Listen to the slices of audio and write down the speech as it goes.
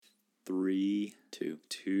3, 2,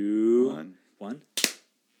 2, 1.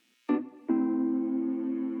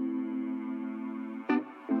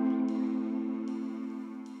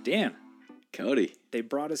 Dan, Cody, they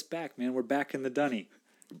brought us back, man. We're back in the dunny.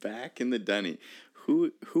 back in the dunny.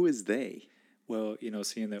 Who is they? Well, you know,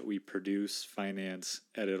 seeing that we produce, finance,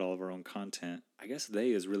 edit all of our own content, I guess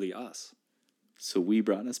they is really us. So we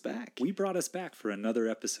brought us back. We brought us back for another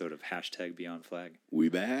episode of #BeyondFlag. We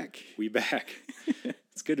back. We back.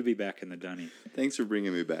 It's good to be back in the dunny. Thanks for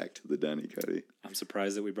bringing me back to the dunny, Cody. I'm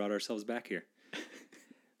surprised that we brought ourselves back here.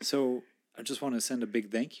 So I just want to send a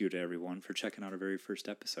big thank you to everyone for checking out our very first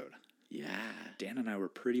episode. Yeah. Dan and I were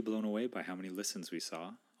pretty blown away by how many listens we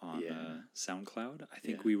saw on SoundCloud. I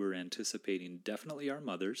think we were anticipating definitely our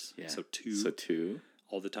mothers. Yeah. So So two.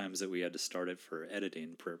 all the times that we had to start it for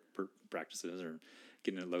editing practices or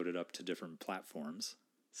getting it loaded up to different platforms.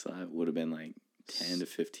 So that would have been like 10 to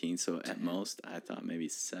 15. So at most, I thought maybe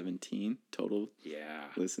 17 total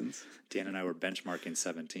listens. Dan and I were benchmarking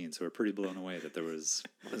 17, so we're pretty blown away that there was,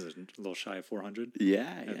 what is it, a little shy of 400?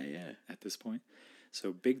 Yeah. At this point.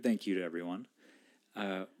 So big thank you to everyone.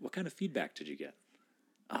 What kind of feedback did you get?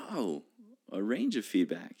 Oh, a range of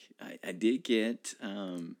feedback. I did get,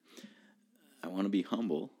 I want to be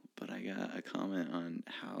humble, but I got a comment on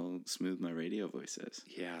how smooth my radio voice is.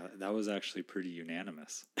 Yeah, that was actually pretty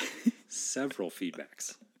unanimous. Several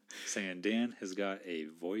feedbacks saying Dan has got a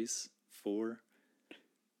voice for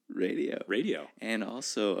radio. And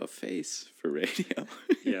also a face for radio.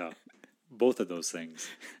 Yeah, both of those things.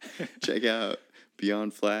 Check out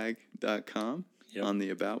beyondflag.com on the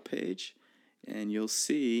About page, and you'll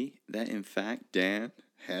see that, in fact, Dan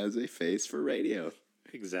has a face for radio.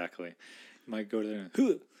 Exactly. You might go to there,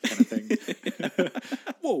 kind of thing.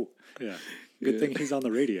 Whoa. Yeah. Good thing he's on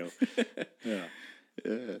the radio. Yeah.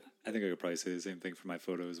 Yeah. I think I could probably say the same thing for my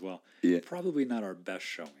photo as well. Yeah. Probably not our best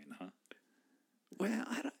showing, huh? Well,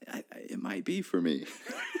 it might be for me.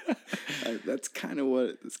 That's kind of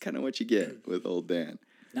what you get with old Dan.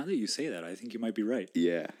 Now that you say that, I think you might be right.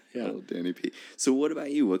 Yeah. Old Danny P. So what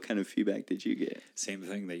about you? What kind of feedback did you get? Same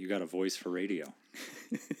thing, that you got a voice for radio.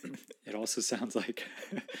 It also sounds like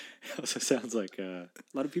a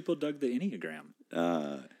lot of people dug the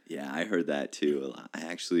Enneagram. Yeah, I heard that too a lot. I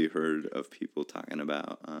actually heard of people talking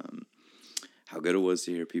about how good it was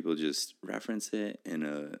to hear people just reference it in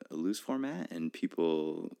a loose format, and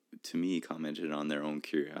people, to me, commented on their own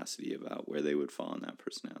curiosity about where they would fall in that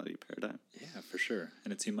personality paradigm. Yeah, for sure.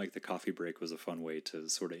 And it seemed like the coffee break was a fun way to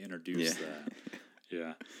sort of introduce that.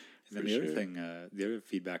 Yeah. And then the other thing, the other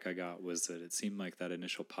feedback I got was that it seemed like that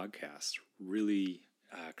initial podcast really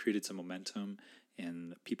created some momentum,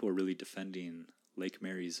 and people were really defending Lake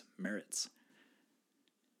Mary's merits.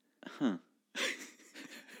 Huh.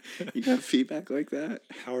 You got feedback like that?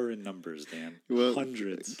 Power in numbers, Dan. Well,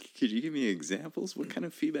 hundreds. Could you give me examples? What kind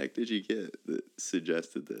of feedback did you get that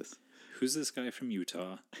suggested this? Who's this guy from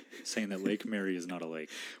Utah saying that Lake Mary is not a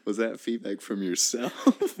lake? Was that feedback from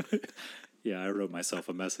yourself? Yeah, I wrote myself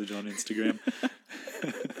a message on Instagram.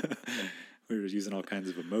 We were using all kinds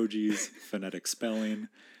of emojis, phonetic spelling.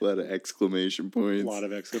 A lot of exclamation points. A lot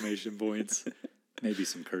of exclamation points. Maybe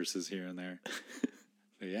some curses here and there.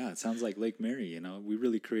 But yeah, it sounds like Lake Mary, you know. We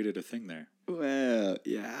really created a thing there. Well,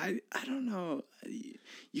 yeah, I don't know.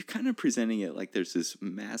 You're kind of presenting it like there's this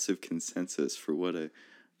massive consensus for what a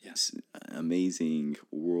amazing,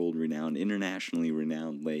 world-renowned, internationally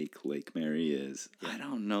renowned Lake Mary is. Yeah. I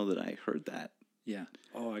don't know that I heard that. Yeah.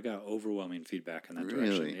 Oh, I got overwhelming feedback in that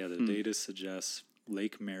direction. Yeah, the data suggests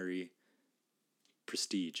Lake Mary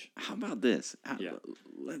prestige. How about this?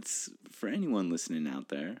 Let's, for anyone listening out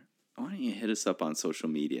there, why don't you hit us up on social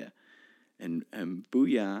media and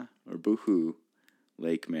booyah or boohoo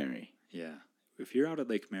Lake Mary. Yeah. If you're out at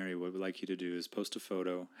Lake Mary, what we'd like you to do is post a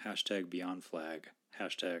photo, #BeyondFlag,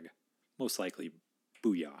 most likely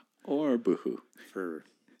booyah. Or boohoo. For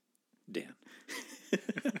Dan.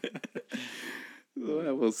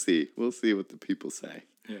 Well, we'll see. We'll see what the people say.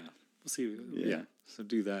 Yeah. We'll see. Yeah. So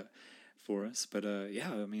do that for us. But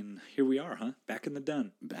yeah, I mean, here we are, huh? Back in the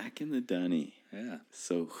dun. Back in the dunny. Yeah.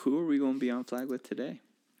 So who are we going beyond flag with today?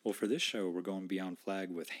 Well, for this show, we're going beyond flag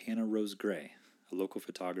with Hannah Rose Gray, a local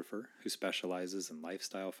photographer who specializes in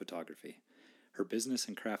lifestyle photography. Her business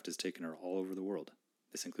and craft has taken her all over the world.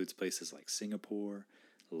 This includes places like Singapore,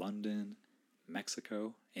 London,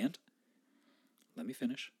 Mexico, and, let me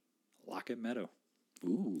finish, Locket Meadow.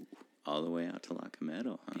 Ooh, all the way out to Locket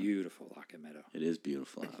Meadow, huh? Beautiful Locket Meadow. It is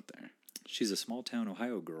beautiful out there. She's a small-town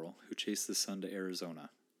Ohio girl who chased the sun to Arizona.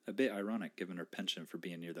 A bit ironic given her penchant for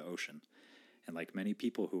being near the ocean. And like many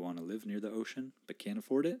people who want to live near the ocean but can't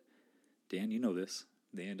afford it, Dan, you know this,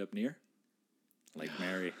 they end up near Lake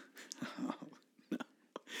Mary.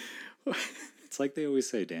 It's like they always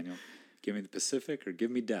say, Daniel, give me the Pacific or give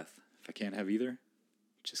me death. If I can't have either,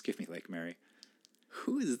 just give me Lake Mary.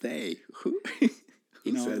 Who is they? Who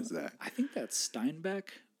says that? I think that's Steinbeck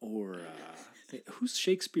or who's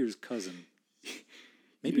Shakespeare's cousin?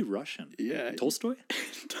 Maybe Russian. Yeah. Tolstoy?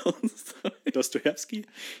 Tolstoy. Dostoevsky?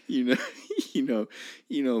 You know,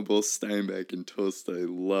 both Steinbeck and Tolstoy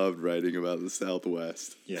loved writing about the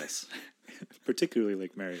Southwest. Yes. Particularly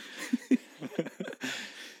Lake Mary.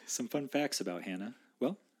 Some fun facts about Hannah.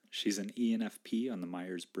 Well, she's an ENFP on the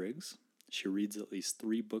Myers-Briggs. She reads at least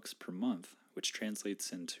 3 books per month, which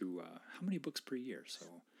translates into how many books per year? So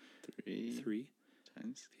 3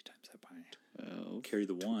 times. If you times that by 12. carry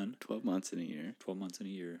the 1. 12 months in a year. 12 months in a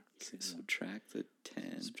year. Subtract the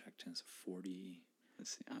 10. Subtract 10 is 40.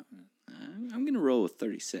 Let's see. I'm going to roll with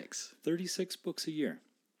 36. 36 books a year.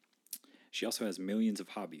 She also has millions of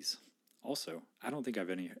hobbies. Also, I don't think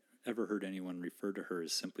I've ever heard anyone refer to her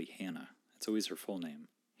as simply Hannah. It's always her full name,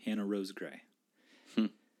 Hannah Rose Gray.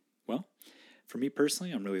 Well, for me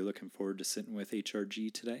personally, I'm really looking forward to sitting with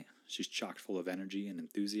HRG today. She's chock full of energy and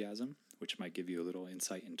enthusiasm, which might give you a little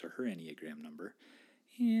insight into her Enneagram number.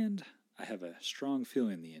 And I have a strong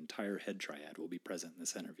feeling the entire head triad will be present in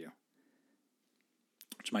this interview,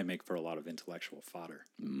 which might make for a lot of intellectual fodder.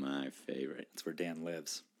 My favorite. That's where Dan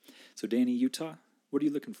lives. So, Danny, Utah, what are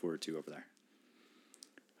you looking forward to over there?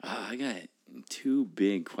 I got 2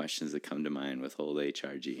 big questions that come to mind with old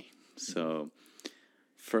HRG. So,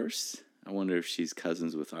 first, I wonder if she's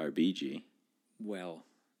cousins with RBG. Well,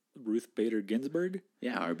 Ruth Bader Ginsburg?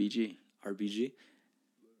 Yeah, RBG. RBG?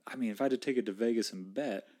 I mean, if I had to take it to Vegas and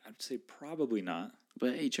bet, I'd say probably not.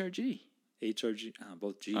 But HRG. HRG,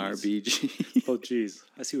 both G's. RBG. Both G's.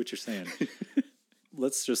 I see what you're saying.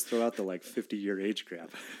 Let's just throw out the 50-year age gap.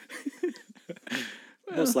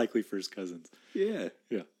 Most likely first cousins. Yeah.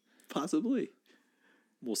 Possibly.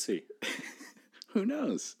 We'll see. Who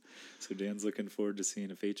knows? So Dan's looking forward to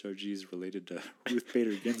seeing if HRG is related to Ruth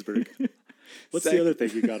Bader Ginsburg. What's the other thing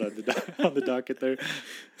you got on the docket there?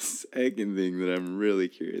 Second thing that I'm really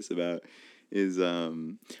curious about is, I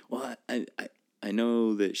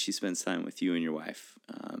know that she spends time with you and your wife,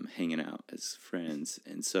 hanging out as friends,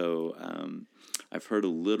 and so I've heard a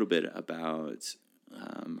little bit about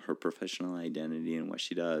her professional identity and what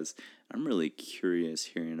she does. I'm really curious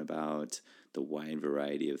hearing about the wide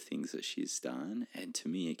variety of things that she's done, and to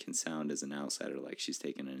me, it can sound as an outsider like she's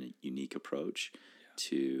taken a unique approach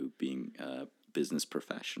to being a business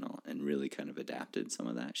professional and really kind of adapted some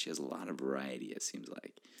of that. She has a lot of variety, it seems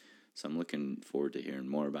like. So I'm looking forward to hearing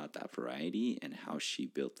more about that variety and how she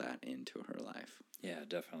built that into her life. Yeah,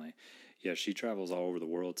 definitely. Yeah, she travels all over the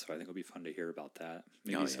world, so I think it'll be fun to hear about that.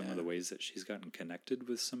 Maybe some of the ways that she's gotten connected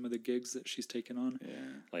with some of the gigs that she's taken on.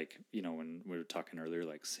 Yeah. Like, when we were talking earlier,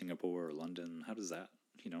 like Singapore or London, how does that,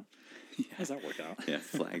 how does that work out? Yeah,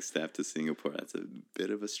 Flagstaff to Singapore, that's a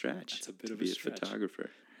bit of a stretch. That's a bit to of be a stretch.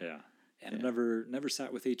 Photographer. Yeah. And I've never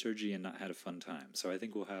sat with HRG and not had a fun time. So I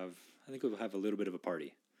think we'll have a little bit of a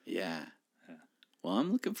party. Yeah. Well,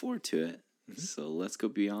 I'm looking forward to it. Mm-hmm. So let's go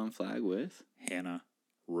beyond flag with Hannah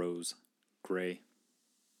Rose Gray.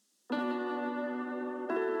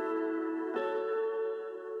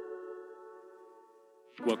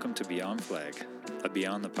 Welcome to Beyond Flag, a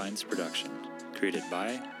Beyond the Pines production, created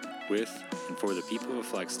by, with, and for the people of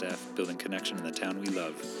Flagstaff, building connection in the town we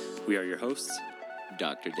love. We are your hosts,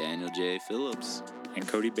 Dr. Daniel J. Phillips and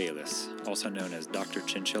Cody Bayless, also known as Dr.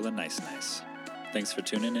 Chinchilla Nice Nice. Thanks for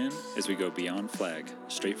tuning in as we go beyond flag,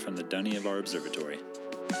 straight from the dunny of our observatory.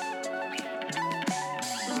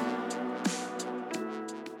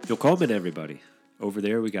 Yo, Coleman, everybody. Over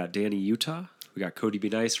there, we got Danny Utah. We got Cody Be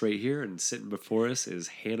Nice right here, and sitting before us is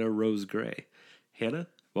Hannah Rose Gray. Hannah,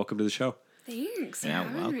 welcome to the show. Thanks.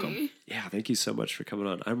 welcome. Me. Yeah, thank you so much for coming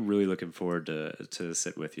on. I'm really looking forward to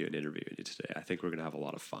sit with you and interviewing you today. I think we're going to have a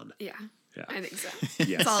lot of fun. Yeah. Yeah. I think so.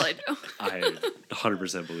 Yes. That's all I do. I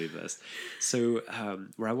 100% believe this. So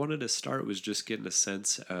where I wanted to start was just getting a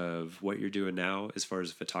sense of what you're doing now as far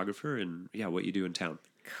as a photographer and, what you do in town.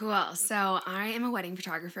 Cool. So I am a wedding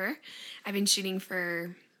photographer. I've been shooting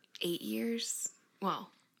for 8 years. Well,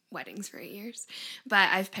 weddings for 8 years. But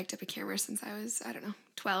I've picked up a camera since I was,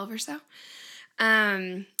 12 or so.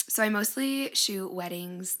 So I mostly shoot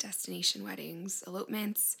weddings, destination weddings,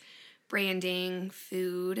 elopements, branding,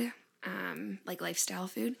 food, like lifestyle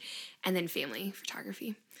food, and then family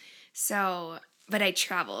photography. So, but I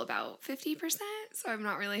travel about 50%, so I'm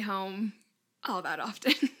not really home all that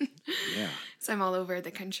often. Yeah. So I'm all over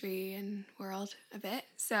the country and world a bit.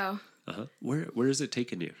 So. Where is it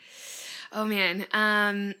taking you? Oh man,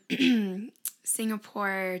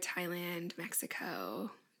 Singapore, Thailand,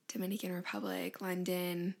 Mexico, Dominican Republic,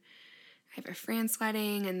 London. I have a France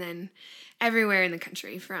wedding, and then everywhere in the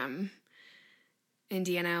country from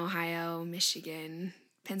Indiana, Ohio, Michigan,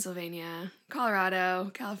 Pennsylvania,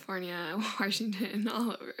 Colorado, California, Washington,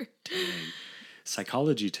 all over. Dang.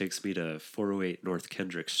 Psychology takes me to 408 North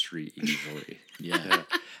Kendrick Street usually. Yeah.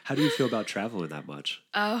 How do you feel about traveling that much?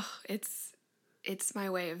 Oh, it's my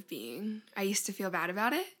way of being. I used to feel bad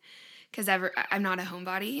about it because I'm not a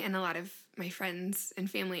homebody, and a lot of my friends and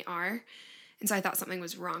family are. And so I thought something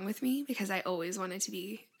was wrong with me because I always wanted to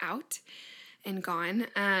be out and gone.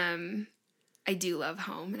 I do love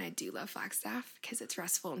home, and I do love Flagstaff because it's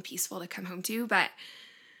restful and peaceful to come home to, but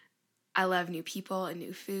I love new people and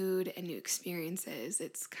new food and new experiences.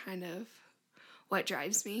 It's kind of what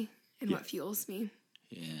drives me and what fuels me.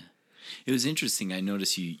 Yeah. It was interesting. I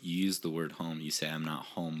noticed you used the word home. You say, I'm not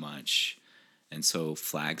home much. And so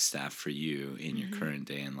Flagstaff for you in your current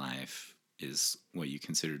day in life is what you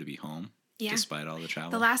consider to be home? Yeah. Despite all the travel?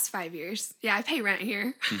 The last 5 years. Yeah, I pay rent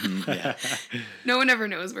here. Yeah. No one ever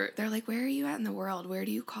knows where. They're like, where are you at in the world? Where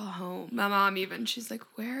do you call home? My mom even, she's like,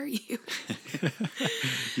 where are you?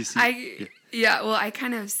 You see, Well, I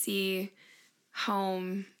kind of see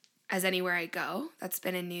home as anywhere I go. That's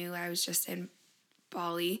been a new, I was just in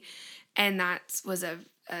Bali, and that was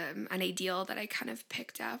an ideal that I kind of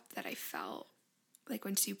picked up that I felt like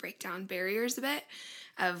once you break down barriers a bit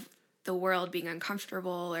of the world being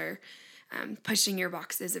uncomfortable or pushing your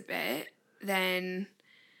boxes a bit, then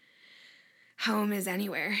home is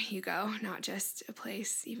anywhere you go, not just a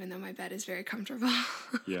place, even though my bed is very comfortable.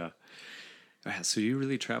 Yeah. So you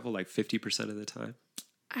really travel like 50% of the time?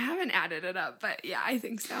 I haven't added it up, but yeah, I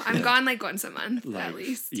think so. I'm gone like once a month at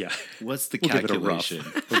least. Yeah. What's the We'll give it calculation?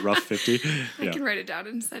 a rough 50. I can write it down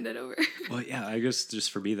and send it over. Well, yeah, I guess just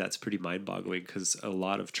for me, that's pretty mind-boggling because a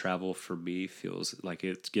lot of travel for me feels like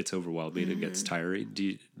it gets overwhelming and gets tiring.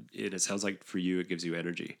 And it sounds like for you, it gives you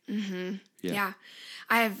energy. Mm-hmm. Yeah.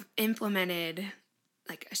 I have implemented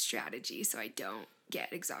like a strategy so I don't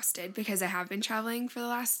get exhausted because I have been traveling for the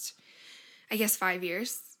last, I guess, 5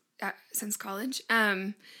 years since college.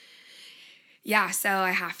 So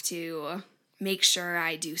I have to make sure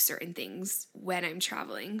I do certain things when I'm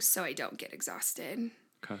traveling so I don't get exhausted.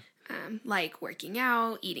 Okay. Like working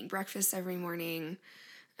out, eating breakfast every morning,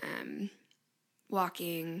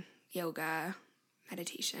 walking, yoga,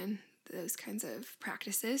 meditation, those kinds of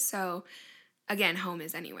practices. So again, home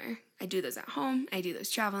is anywhere. I do those at home. I do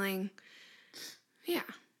those traveling. Yeah.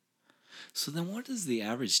 So then what does the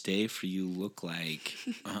average day for you look like?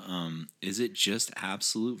 Is it just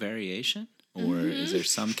absolute variation? Or is there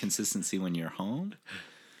some consistency when you're home?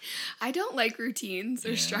 I don't like routines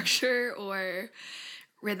or structure or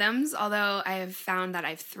rhythms, although I have found that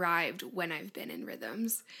I've thrived when I've been in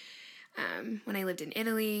rhythms. When I lived in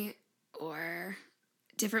Italy or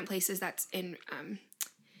different places that's in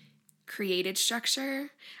created structure,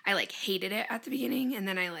 I like hated it at the beginning and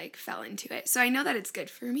then I like fell into it. So I know that it's good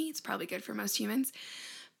for me. It's probably good for most humans.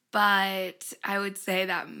 But I would say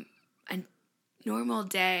that a normal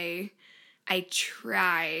day, I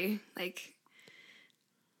try, like,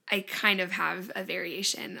 I kind of have a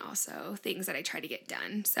variation also, things that I try to get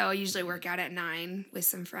done. So I usually work out at 9 with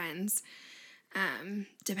some friends,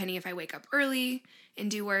 depending if I wake up early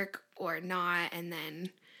and do work or not, and then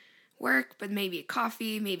work, but maybe a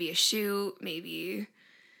coffee, maybe a shoot, maybe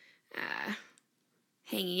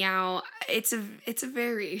hanging out. It's a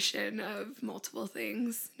variation of multiple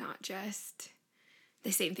things, not just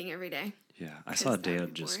the same thing every day. Yeah, I saw Because that Dan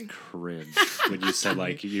would be just boring. cringe when you said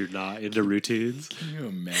like you're not into routines. Can you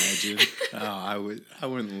imagine? I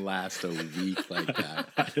wouldn't last a week like that.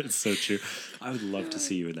 It's so true. I would love to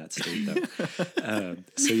see you in that state though.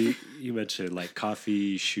 So you mentioned like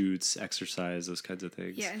coffee, shoots, exercise, those kinds of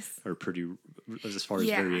things. Yes. Are pretty, as far as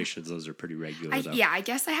Yeah. variations, those are pretty regular though. I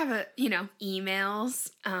guess I have emails,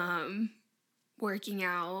 working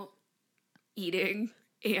out, eating,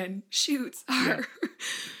 and shoots are,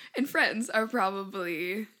 and friends are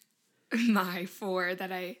probably my 4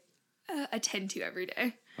 that I attend to every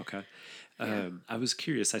day. Okay. I was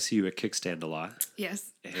curious. I see you at Kickstand a lot.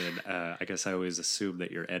 Yes. And I guess I always assume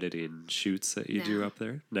that you're editing shoots that you do No. up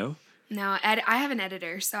there. No? No, I have an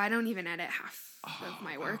editor, so I don't even edit half of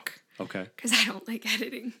my work Okay. because I don't like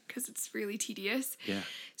editing because it's really tedious. Yeah.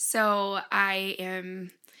 So I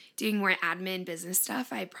am doing more admin business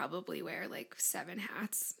stuff. I probably wear like 7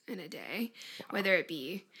 hats in a day, whether it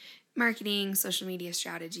be marketing, social media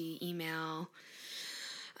strategy, email,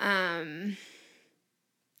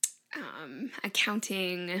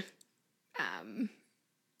 accounting,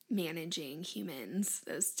 managing humans,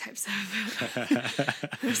 those types of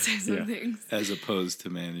Yeah. things. As opposed to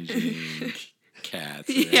managing cats.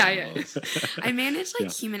 or Yeah, animals. I manage like Yeah.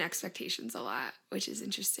 human expectations a lot, which is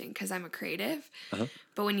interesting because I'm a creative. Uh-huh.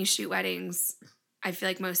 But when you shoot weddings, I feel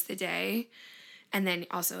like most of the day, and then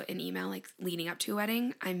also in email, like leading up to a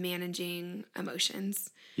wedding, I'm managing emotions.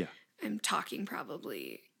 Yeah. I'm talking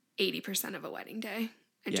probably 80% of a wedding day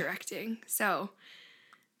and Yeah. directing. So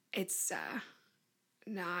it's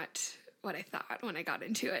not what I thought when I got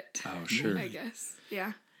into it. Oh, sure. I guess.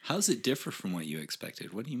 Yeah. How does it differ from what you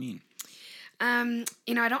expected? What do you mean? I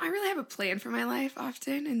don't really have a plan for my life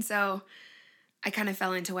often. And so I kind of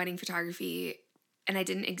fell into wedding photography and I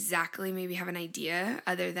didn't exactly maybe have an idea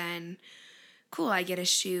other than, cool, I get to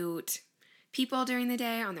shoot people during the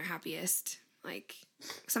day on their happiest, like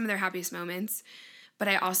some of their happiest moments. But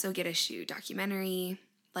I also get to shoot documentary,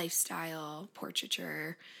 lifestyle,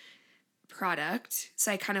 portraiture, product.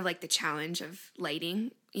 So I kind of like the challenge of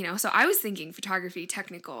lighting, So I was thinking photography,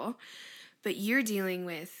 technical, but you're dealing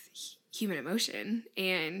with human emotion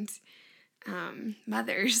and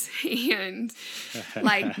mothers and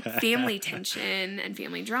like family tension and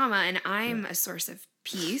family drama. And I'm a source of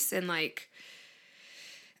peace and like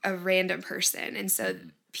a random person. And so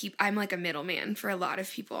I'm like a middleman for a lot of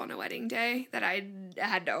people on a wedding day that I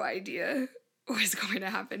had no idea was going to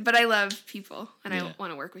happen. But I love people and I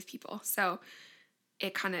want to work with people. So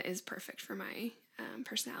it kind of is perfect for my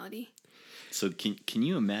personality. So can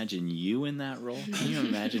you imagine you in that role? Can you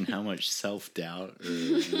imagine how much self-doubt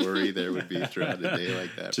or worry there would be throughout a day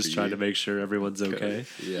like that? Just for trying you? to make sure everyone's okay.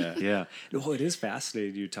 Yeah. Yeah. Well, it is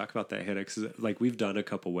fascinating you talk about that, Hannah, because like we've done a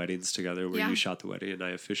couple weddings together where you shot the wedding and I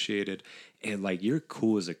officiated, and like you're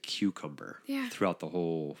cool as a cucumber throughout the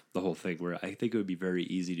whole thing. Where I think it would be very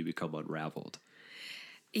easy to become unraveled.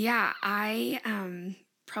 Yeah, I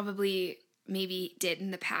probably maybe did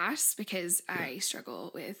in the past because I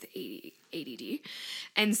struggle with ADD.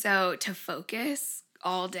 And so to focus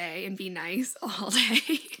all day and be nice all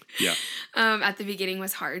day at the beginning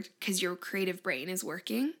was hard because your creative brain is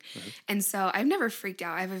working. And so I've never freaked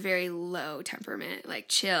out. I have a very low temperament, like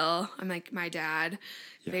chill. I'm like my dad,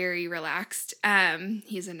 very relaxed.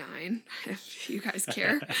 He's a 9, if you guys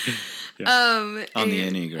care. On the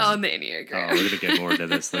Enneagram. On the Enneagram. Oh, we're gonna get more into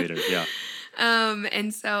this later. Yeah.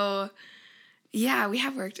 And so yeah, we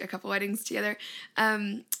have worked a couple weddings together.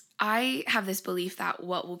 I have this belief that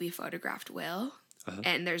what will be photographed will,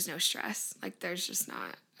 and there's no stress. Like there's just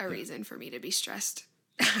not a reason for me to be stressed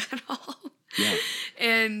at all.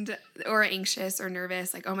 Yeah. Or anxious or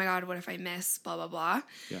nervous, like, oh my God, what if I miss, blah, blah, blah.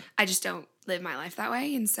 Yeah. I just don't live my life that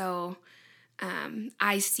way. And so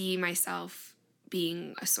I see myself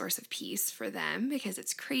being a source of peace for them because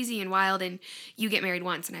it's crazy and wild. And you get married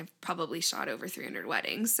once, and I've probably shot over 300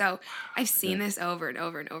 weddings. So I've seen this over and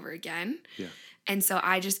over and over again. Yeah. And so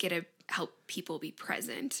I just get to help people be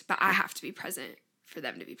present, but I have to be present for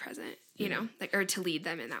them to be present, or to lead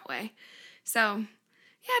them in that way. So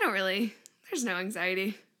yeah, there's no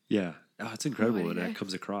anxiety. Yeah. Oh, it's incredible. And day. that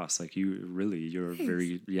comes across like you're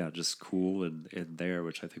very, just cool and there,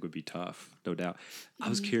 which I think would be tough. No doubt. I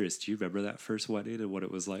was curious. Do you remember that first wedding and what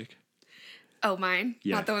it was like? Oh, mine?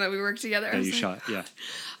 Yeah. Not the one that we worked together? That you shot. Yeah.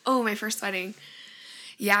 Oh, my first wedding.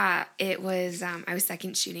 Yeah, it was, I was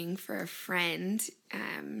second shooting for a friend.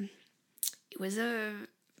 It was a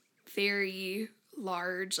very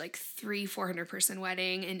large, like 400 person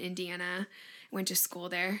wedding in Indiana. Went to school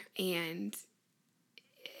there, and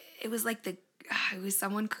it was like it was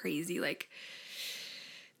someone crazy, like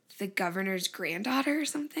the governor's granddaughter or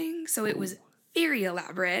something. So it was very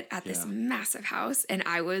elaborate at this massive house, and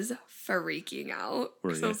I was freaking out.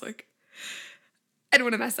 So I was like, I don't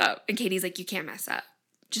want to mess up. And Katie's like, you can't mess up.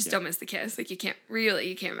 Just don't miss the kiss. Like you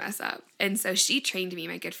can't mess up. And so she trained me,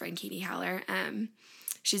 my good friend Katie Haller.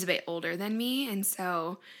 She's a bit older than me, and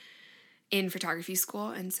so in photography school,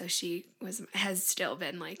 and so she has still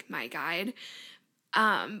been like my guide.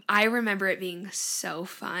 I remember it being so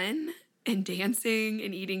fun and dancing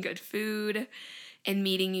and eating good food and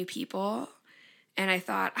meeting new people. And I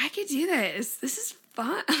thought, I could do this. This is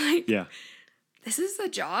fun. This is a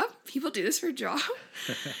job. People do this for a job.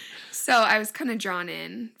 So I was kind of drawn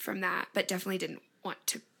in from that, but definitely didn't want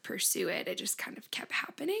to pursue it. It just kind of kept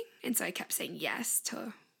happening. And so I kept saying yes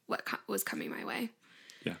to what was coming my way.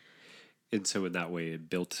 Yeah. And so in that way, it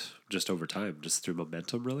built just over time, just through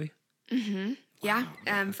momentum, really? Mm-hmm.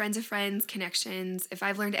 Yeah. Friends of friends, connections. If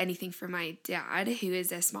I've learned anything from my dad, who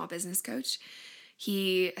is a small business coach,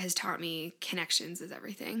 he has taught me connections is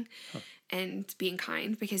everything and being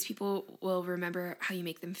kind, because people will remember how you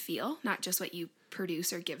make them feel, not just what you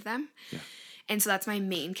produce or give them. Yeah. And so that's my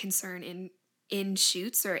main concern in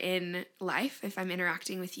shoots or in life. If I'm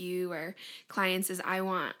interacting with you or clients, is I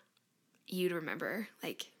want you to remember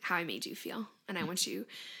like how I made you feel. And I want you,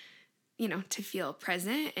 to feel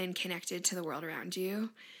present and connected to the world around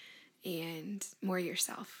you and more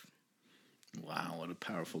yourself. Wow, what a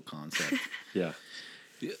powerful concept. Yeah.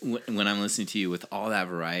 When I'm listening to you with all that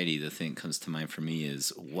variety, the thing that comes to mind for me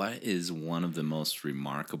is, what is one of the most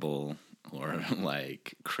remarkable or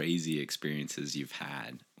like crazy experiences you've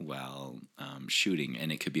had while shooting?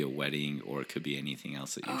 And it could be a wedding or it could be anything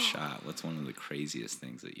else that you've shot. What's one of the craziest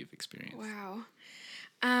things that you've experienced? Wow.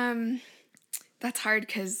 That's hard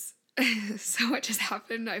because so much has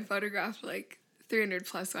happened. I photographed like 300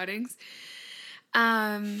 plus weddings.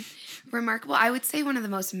 Remarkable. I would say one of the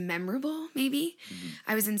most memorable, maybe. Mm-hmm.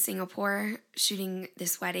 I was in Singapore shooting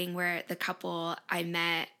this wedding where the couple I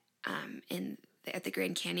met at the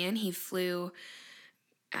Grand Canyon, they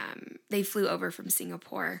flew over from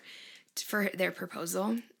Singapore for their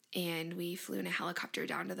proposal, and we flew in a helicopter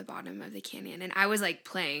down to the bottom of the canyon. And I was like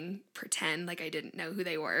playing pretend like I didn't know who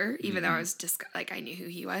they were, even though I was just like I knew who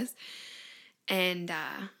he was. And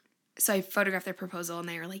so I photographed their proposal, and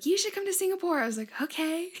they were like, "You should come to Singapore." I was like,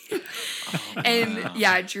 "Okay." And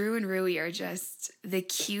yeah, Drew and Rui are just the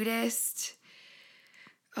cutest,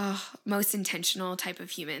 most intentional type of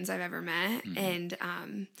humans I've ever met. Mm-hmm.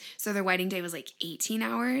 And so their wedding day was like 18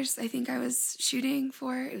 hours, I think I was shooting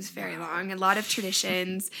for. It was very long. A lot of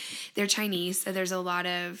traditions. They're Chinese, so there's a lot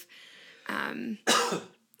of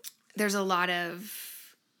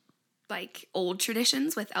like old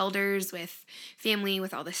traditions with elders, with family,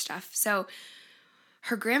 with all this stuff. So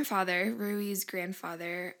her grandfather, Rui's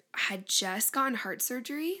grandfather, had just gotten heart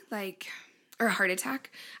surgery, or a heart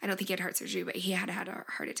attack. I don't think he had heart surgery, but he had a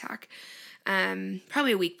heart attack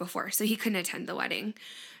probably a week before. So he couldn't attend the wedding.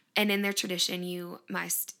 And in their tradition, you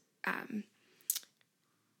must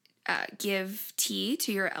give tea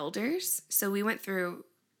to your elders. So we went through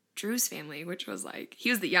Drew's family, which was like, he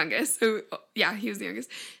was the youngest. So yeah, he was the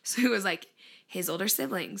youngest. So it was like his older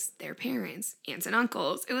siblings, their parents, aunts and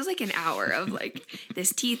uncles. It was like an hour of like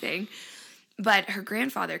this tea thing. But her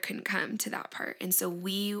grandfather couldn't come to that part. And so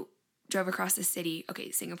we drove across the city.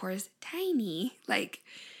 Okay, Singapore is tiny. Like,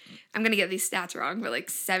 I'm going to get these stats wrong, but like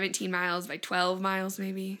 17 miles by 12 miles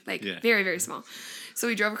maybe. Like very, very small. So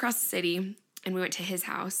we drove across the city and we went to his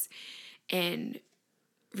house, and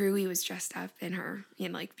Rui was dressed up in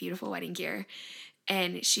like beautiful wedding gear,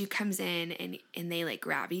 and she comes in and they like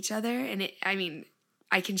grab each other, and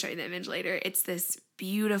I can show you the image later. It's this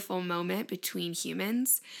beautiful moment between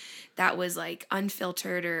humans that was like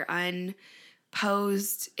unfiltered or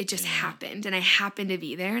unposed. It just happened, and I happened to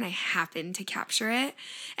be there, and I happened to capture it,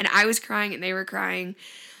 and I was crying and they were crying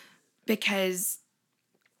because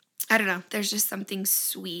I don't know, there's just something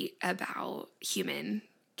sweet about human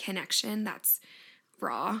connection that's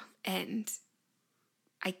raw, and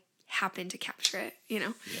I happened to capture it,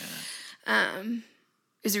 It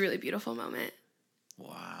was a really beautiful moment.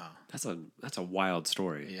 Wow. That's a wild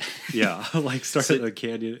story. Yeah. Like starting in the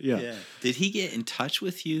canyon. Yeah. Did he get in touch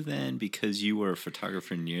with you then because you were a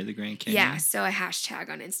photographer near the Grand Canyon? Yeah, so a hashtag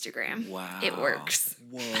on Instagram. Wow. It works.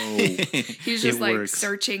 Whoa. He was just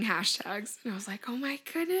searching hashtags, and I was like, "Oh my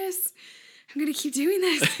goodness, I'm going to keep doing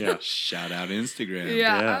this." Yeah. Shout out Instagram.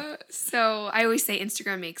 Yeah. So I always say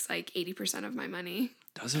Instagram makes like 80% of my money.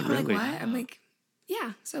 Does it really? Like, what? I'm like,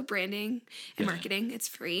 yeah. So branding and marketing, it's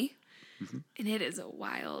free. Mm-hmm. And it is a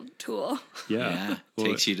wild tool. Yeah.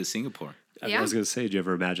 Takes you to Singapore. I was going to say, did you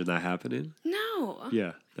ever imagine that happening? No.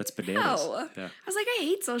 Yeah. That's bananas. No. Yeah. I was like, I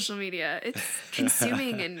hate social media. It's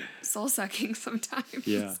consuming and soul sucking sometimes.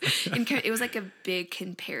 Yeah. And it was like a big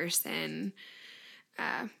comparison,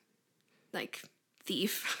 like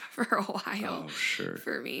thief for a while. Oh, sure.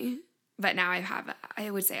 For me. But now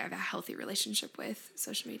I would say I have a healthy relationship with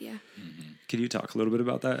social media. Mm-hmm. Can you talk a little bit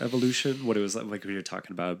about that evolution? What it was like when you're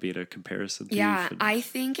talking about being a comparison thief? Yeah, I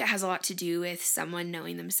think it has a lot to do with someone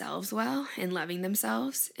knowing themselves well and loving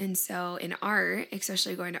themselves. And so in art,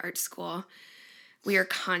 especially going to art school, we are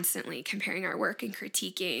constantly comparing our work and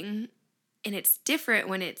critiquing. And it's different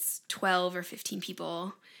when it's 12 or 15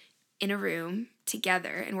 people in a room together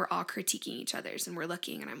and we're all critiquing each other's, and we're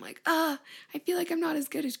looking, and I'm like, I feel like I'm not as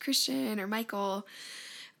good as Christian or Michael,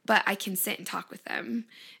 but I can sit and talk with them,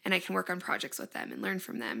 and I can work on projects with them and learn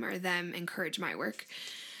from them, or them encourage my work.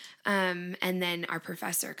 And then our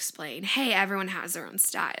professor explained, hey, everyone has their own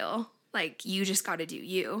style. Like, you just got to do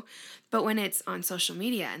you. But when it's on social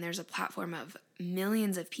media and there's a platform of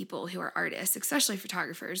millions of people who are artists, especially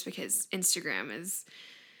photographers, because Instagram is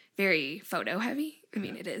very photo heavy. I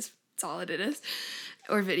mean, it is. It's all it is.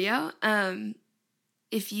 Or video.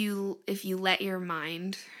 If you let your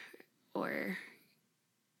mind, or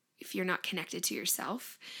if you're not connected to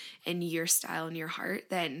yourself and your style and your heart,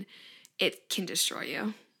 then it can destroy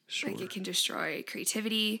you. Sure. Like, it can destroy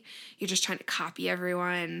creativity. You're just trying to copy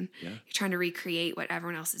everyone. Yeah. You're trying to recreate what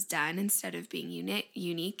everyone else has done instead of being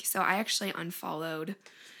unique. So I actually unfollowed,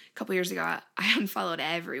 a couple years ago, I unfollowed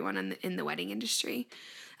everyone in the wedding industry,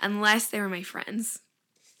 unless they were my friends,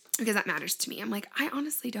 because that matters to me. I'm like, I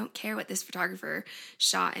honestly don't care what this photographer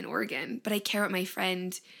shot in Oregon, but I care what my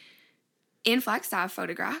friend in Flagstaff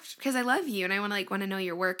photographed, because I love you and I want to know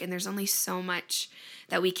your work, and there's only so much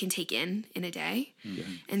that we can take in a day. Yeah.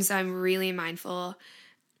 And so I'm really mindful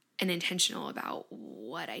and intentional about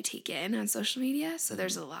what I take in on social media. So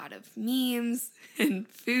there's a lot of memes and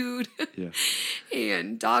food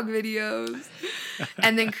and dog videos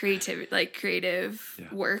and then creative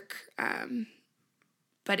work.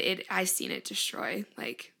 But I've seen it destroy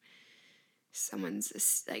like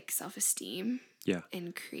someone's like self-esteem. Yeah.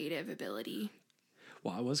 And creative ability.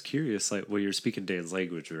 Well, I was curious, like, well, you're speaking Dan's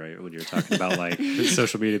language, right? When you're talking about like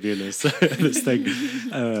social media being this thing.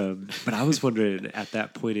 But I was wondering, at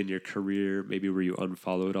that point in your career, maybe where you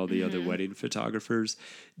unfollowed all the other wedding photographers,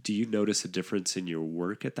 do you notice a difference in your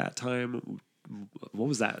work at that time? What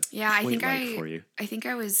was that point for you? I think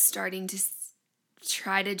I was starting to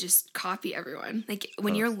try to just copy everyone. Like,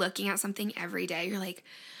 when you're looking at something every day, you're like,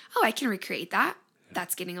 oh, I can recreate that.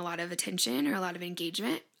 That's getting a lot of attention or a lot of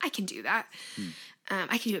engagement. I can do that.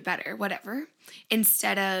 I can do it better, whatever.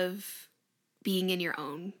 Instead of being in your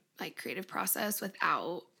own like creative process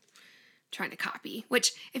without trying to copy,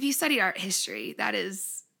 which if you studied art history, that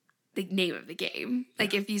is the name of the game.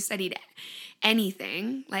 Like if you studied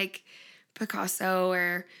anything like Picasso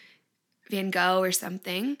or Van Gogh or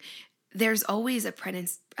something, there's always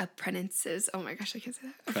apprentices. Oh my gosh, I can't say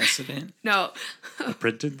that. Precedent? No.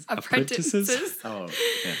 Apprentices? Oh,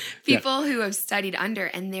 yeah. People who have studied under,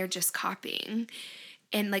 and they're just copying.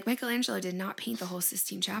 And like Michelangelo did not paint the whole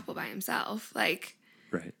Sistine Chapel by himself. Like,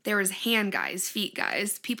 there was hand guys, feet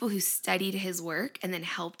guys, people who studied his work and then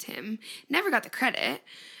helped him. Never got the credit,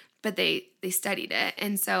 but they studied it.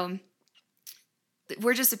 And so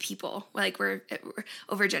we're just a people, like we're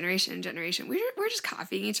over generation and generation. We're just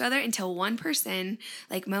copying each other until one person,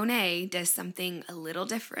 like Monet, does something a little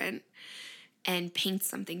different and paints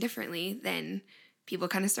something differently. Then people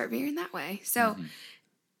kind of start veering that way. So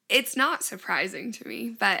it's not surprising to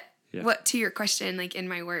me. But what to your question, like in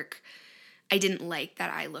my work, I didn't like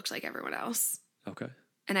that I looked like everyone else. Okay.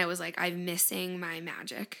 And I was like, I'm missing my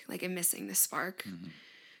magic. Like I'm missing the spark.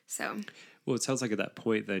 So. Well, it sounds like at that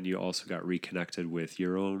point, then you also got reconnected with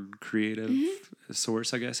your own creative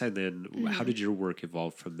source, I guess. And then how did your work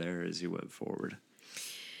evolve from there as you went forward?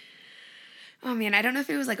 Oh, man, I don't know if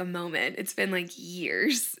it was like a moment. It's been like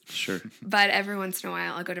years. Sure. But every once in a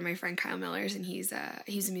while, I'll go to my friend Kyle Miller's, and he's a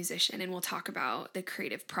musician, and we'll talk about the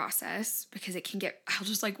creative process because it can get, I'll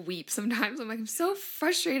just like weep sometimes. I'm like, I'm so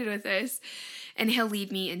frustrated with this. And he'll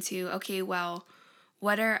lead me into, okay, well,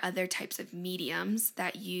 what are other types of mediums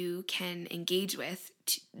that you can engage with,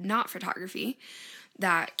 not photography,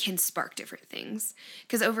 that can spark different things?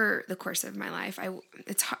 Because over the course of my life, I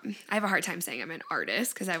have a hard time saying I'm an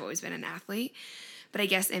artist because I've always been an athlete. But I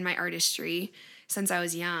guess in my artistry, since I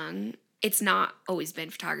was young, it's not always been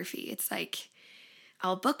photography. It's like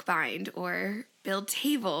I'll bookbind or build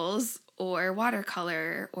tables or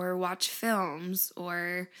watercolor or watch films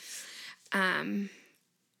or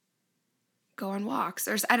go on walks,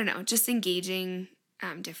 or I don't know, just engaging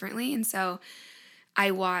differently. And so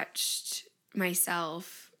I watched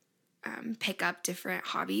myself pick up different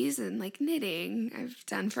hobbies, and like knitting I've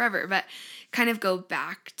done forever, but kind of go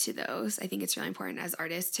back to those. I think it's really important as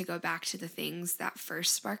artists to go back to the things that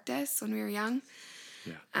first sparked us when we were young,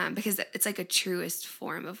 because it's like a truest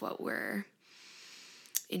form of what we're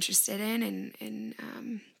interested in,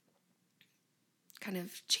 and kind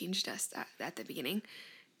of changed us at the beginning.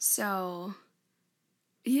 So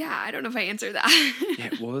yeah, I don't know if I answered that.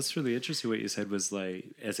 Yeah, well, that's really interesting. What you said was like,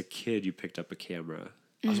 as a kid, you picked up a camera.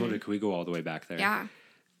 I was wondering, can we go all the way back there? Yeah.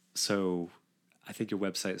 So I think your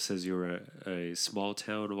website says you're a small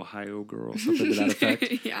town Ohio girl, something to that effect,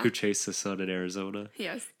 who chased the sun in Arizona.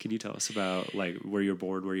 Yes. Can you tell us about like where you were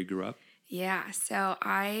born, where you grew up? Yeah, so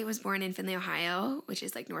I was born in Findlay, Ohio, which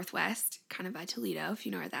is like northwest, kind of by Toledo, if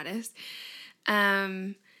you know where that is.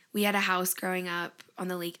 We had a house growing up on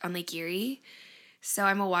Lake Erie. So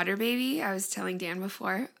I'm a water baby. I was telling Dan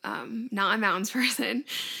before, not a mountains person,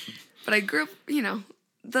 but I grew up,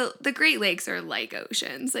 the Great Lakes are like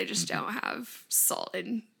oceans. They just don't have salt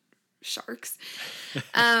and sharks.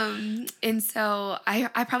 And so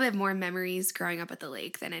I probably have more memories growing up at the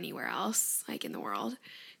lake than anywhere else, like in the world,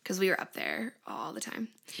 because we were up there all the time.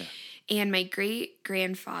 Yeah. And my great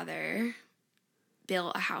grandfather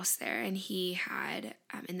built a house there, and he had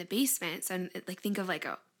in the basement, so like think of like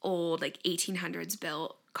a old like 1800s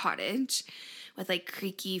built cottage with like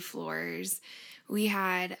creaky floors. We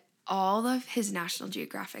had all of his National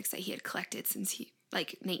Geographics that he had collected since he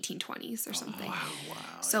like 1920s or something.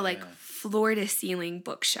 Wow. So like floor to ceiling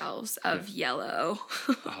bookshelves of yellow.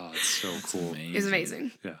 Oh, it's so cool. It was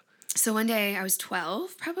amazing. Yeah. So one day I was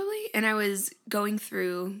 12 probably, and I was going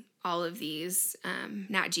through all of these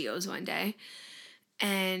Nat Geos one day,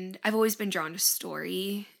 and I've always been drawn to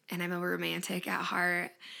story, and I'm a romantic at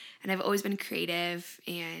heart, and I've always been creative,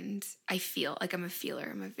 and I feel like I'm a feeler.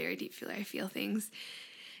 I'm a very deep feeler. I feel things.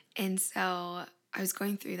 And so I was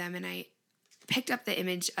going through them, and I picked up the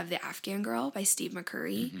image of the Afghan Girl by Steve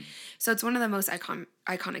McCurry. Mm-hmm. So it's one of the most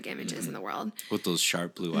iconic images in the world. With those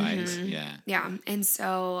sharp blue eyes. Yeah. Yeah. And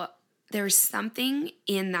so there was something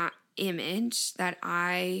in that image that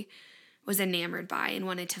I was enamored by and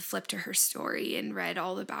wanted to flip to her story, and read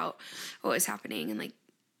all about what was happening. And like,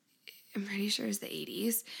 I'm pretty sure it was the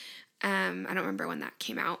 80s. I don't remember when that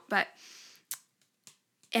came out, but,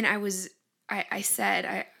 and I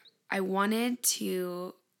said, I wanted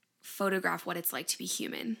to photograph what it's like to be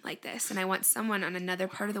human like this. And I want someone on another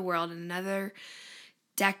part of the world, in another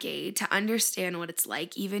decade, to understand what it's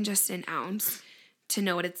like, even just an ounce, to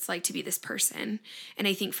know what it's like to be this person. And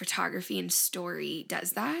I think photography and story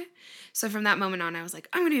does that. So from that moment on, I was like,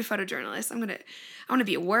 I'm going to be a photojournalist. I want to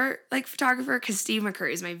be a work like photographer, because Steve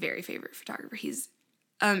McCurry is my very favorite photographer. He's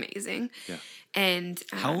amazing. Yeah. And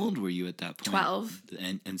how old were you at that point? 12.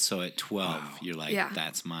 And so at 12, you're like,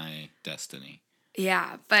 that's my destiny.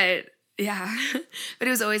 Yeah, but but it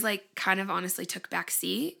was always like kind of honestly took back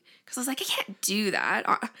seat, because I was like, I can't do that.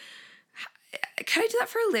 Can I do that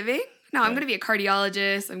for a living? No, I'm going to be a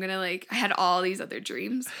cardiologist. I'm going to I had all these other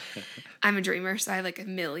dreams. I'm a dreamer, so I have like a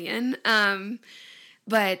million.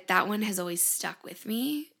 But that one has always stuck with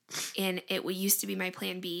me. And it used to be my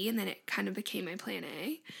plan B, and then it kind of became my plan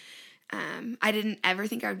A. I didn't ever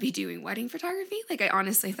think I would be doing wedding photography. Like, I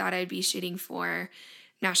honestly thought I'd be shooting for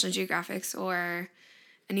National Geographics or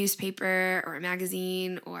a newspaper or a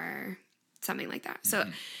magazine or something like that. So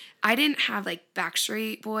I didn't have like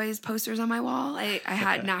Backstreet Boys posters on my wall. I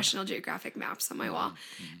had National Geographic maps on my wall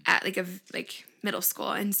at like middle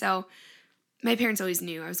school. And so my parents always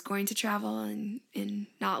knew I was going to travel and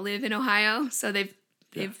not live in Ohio. So they've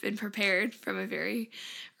been prepared from a very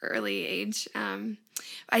early age.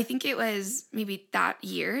 I think it was maybe that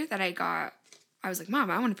year that I was like,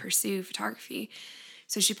 Mom, I want to pursue photography.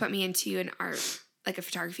 So she put me into a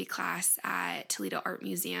photography class at Toledo Art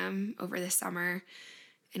Museum over the summer.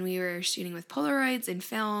 And we were shooting with Polaroids and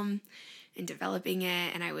film and developing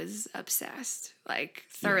it. And I was obsessed, like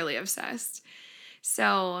thoroughly obsessed.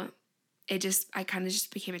 So I kind of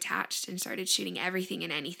just became attached and started shooting everything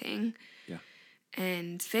and anything. Yeah.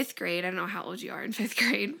 And 5th grade, I don't know how old you are in 5th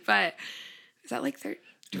grade, but is that like 12?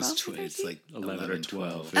 It's like 11 or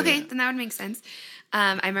 12. Okay, then that would make sense.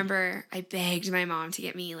 I remember I begged my mom to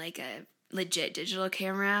get me like a legit digital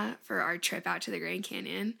camera for our trip out to the Grand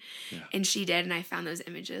Canyon. Yeah. And she did, and I found those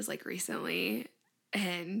images like recently,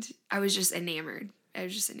 and I was just enamored. I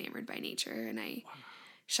was just enamored by nature, and I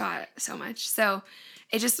shot so much. So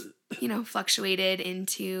it just, fluctuated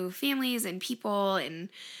into families and people, and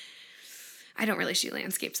I don't really shoot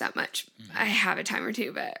landscapes that much. I have a time or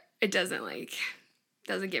two, but it doesn't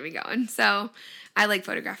get me going. So I like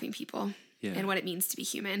photographing people and what it means to be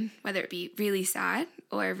human, whether it be really sad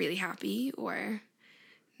or really happy or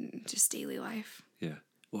just daily life. Yeah.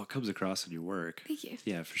 Well, it comes across in your work. Thank you.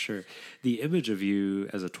 Yeah, for sure. The image of you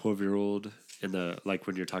as a 12-year-old in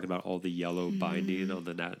when you're talking about all the yellow binding on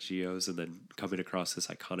the Nat Geos, and then coming across this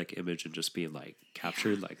iconic image and just being like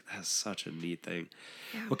captured, that's such a neat thing.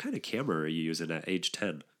 Yeah. What kind of camera are you using at age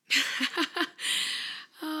 10?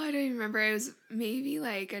 Oh, I don't even remember. It was maybe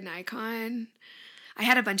like a Nikon. I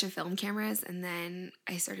had a bunch of film cameras, and then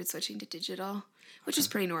I started switching to digital, which is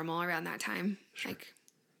pretty normal around that time, like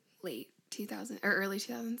late 2000 or early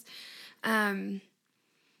 2000s.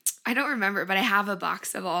 I don't remember, but I have a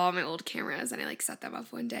box of all my old cameras, and I set them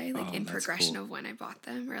up one day, in progression of when I bought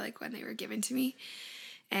them or when they were given to me.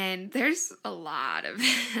 And there's a lot of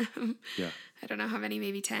them. Yeah. I don't know how many,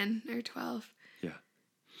 maybe 10 or 12.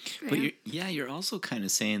 But you're also kind of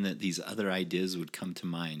saying that these other ideas would come to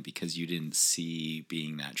mind because you didn't see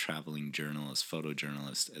being that traveling journalist,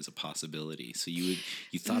 photojournalist as a possibility. So you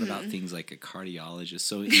thought about things like a cardiologist.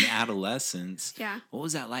 So in adolescence, what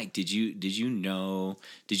was that like? Did you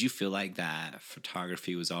feel like that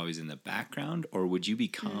photography was always in the background, or would you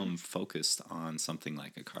become focused on something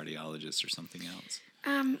like a cardiologist or something else?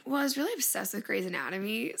 Well, I was really obsessed with Grey's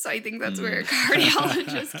Anatomy, so I think that's where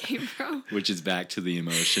cardiologist came from. Which is back to the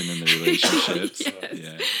emotion and the relationships.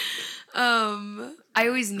 Yes. Yeah. I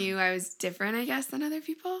always knew I was different, I guess, than other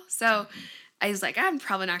people. So I was like, I'm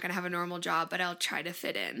probably not going to have a normal job, but I'll try to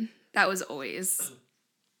fit in. That was always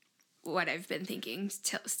what I've been thinking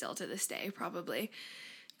still to this day, probably.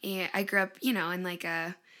 And I grew up, in like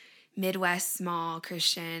a Midwest, small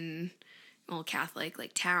Christian, old Catholic,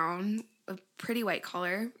 like town, a pretty white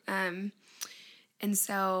collar. And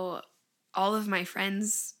so all of my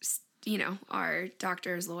friends, are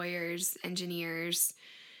doctors, lawyers, engineers,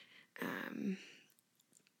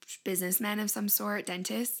 businessmen of some sort,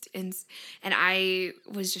 dentist, and I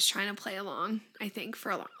was just trying to play along, I think,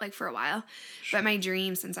 for a while. Sure. But my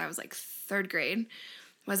dream since I was like 3rd grade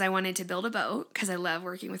was I wanted to build a boat because I love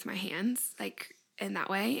working with my hands, like in that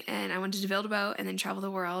way. And I wanted to build a boat and then travel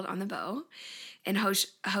the world on the boat and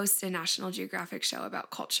host a National Geographic show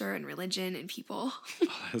about culture and religion and people.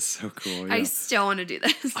 Oh, that's so cool. Yeah. I still want to do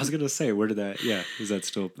this. I was going to say, where did that, is that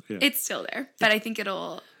still? Yeah. It's still there, but I think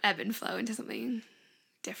it'll ebb and flow into something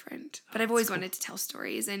different. But I've always wanted to tell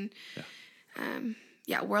stories, and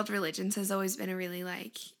world religions has always been a really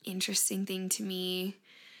like interesting thing to me.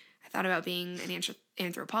 I thought about being an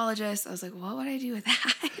anthropologist. I was like, what would I do with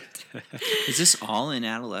that? Is this all in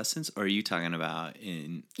adolescence, or are you talking about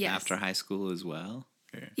Yes. after high school as well?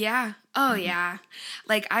 Or? Yeah. Oh, yeah.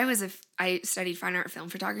 Like I studied fine art film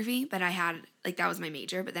photography, but I had that was my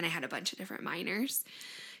major, but then I had a bunch of different minors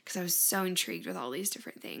because I was so intrigued with all these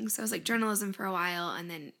different things. So I was like journalism for a while, and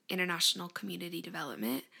then international community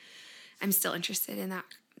development. I'm still interested in that,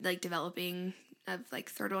 like developing of like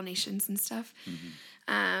third world nations and stuff,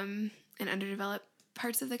 and underdeveloped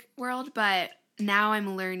parts of the world. But now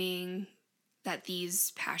I'm learning that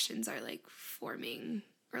these passions are like forming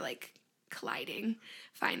or like colliding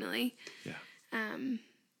finally. Yeah.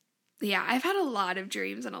 I've had a lot of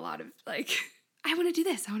dreams and a lot of like, I want to do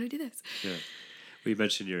this. Yeah. We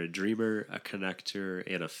mentioned you're a dreamer, a connector,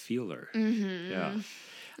 and a feeler. Mm-hmm. Yeah.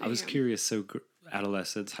 I was curious. So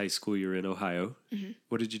adolescence, high school, you're in Ohio. Mm-hmm.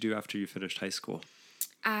 What did you do after you finished high school?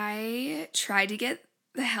 I tried to get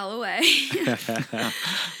the hell away.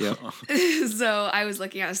 Yep. So I was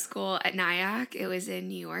looking at a school at Nyack. It was in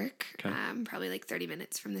New York, okay. Probably like 30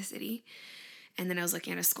 minutes from the city. And then I was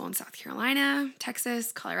looking at a school in South Carolina,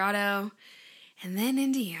 Texas, Colorado, and then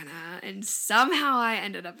Indiana. And somehow I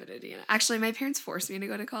ended up in Indiana. Actually, my parents forced me to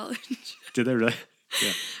go to college. Did they really?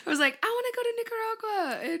 Yeah. I was like, I want to go to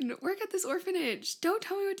Nicaragua and work at this orphanage. Don't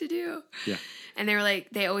tell me what to do. Yeah. And they were like,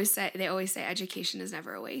 they always say education is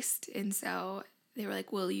never a waste. And so they were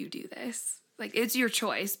like, will you do this? Like, it's your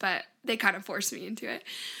choice, but they kind of forced me into it.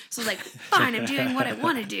 So I was like, fine, I'm doing what I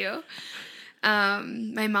want to do.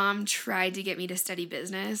 My mom tried to get me to study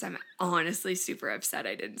business. I'm honestly super upset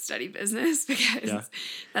I didn't study business because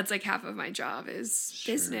that's like half of my job is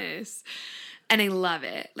business. And I love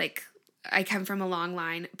it. Like, I come from a long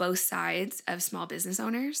line, both sides of small business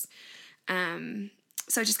owners.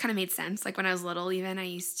 So it just kind of made sense. Like when I was little, even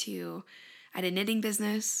I had a knitting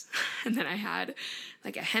business, and then I had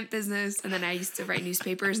like a hemp business, and then I used to write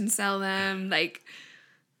newspapers and sell them. Like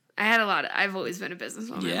I've always been a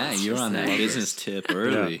businesswoman. Yeah, you're on that business tip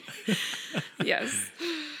early. Yes.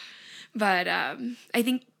 But I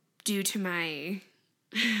think due to my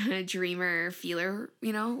dreamer feeler,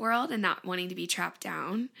 world and not wanting to be trapped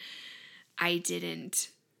down, I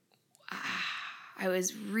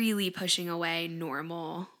was really pushing away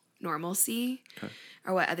normalcy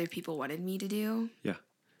or what other people wanted me to do. Yeah.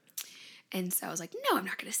 And so I was like, no, I'm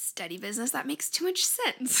not going to study business. That makes too much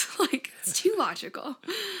sense. Like, it's too logical.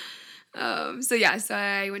 So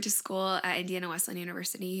I went to school at Indiana Wesleyan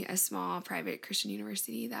University, a small private Christian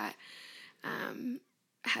university that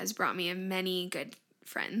has brought me many good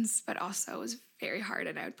friends, but also was very hard,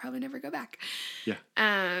 and I would probably never go back. Yeah.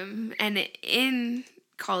 And in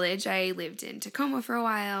college, I lived in Tacoma for a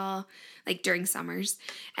while, like during summers,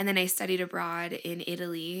 and then I studied abroad in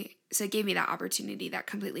Italy. So it gave me that opportunity that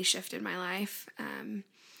completely shifted my life.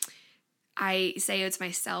 I say it's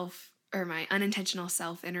my unintentional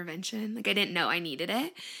self-intervention. Like I didn't know I needed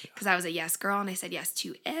it because I was a yes girl and I said yes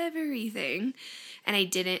to everything, and I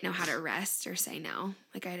didn't know how to rest or say no.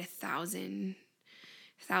 Like I had 1,000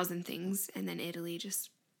 things, and then Italy just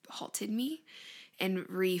halted me and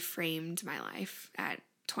reframed my life at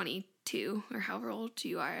 22 or however old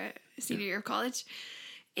you are at senior year of college.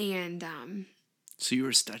 And so you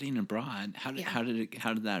were studying abroad. How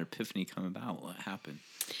did that epiphany come about? What happened?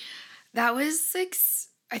 That was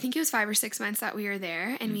I think it was 5 or 6 months that we were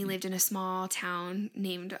there, and we lived in a small town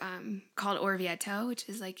named called Orvieto, which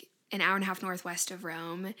is like an hour and a half northwest of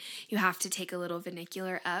Rome. You have to take a little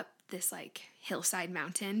funicular up this like hillside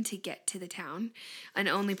mountain to get to the town, and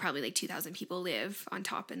only probably like 2,000 people live on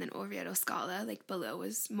top, and then Orvieto Scala, like below,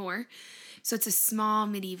 was more. So it's a small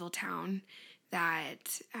medieval town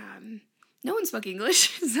that no one spoke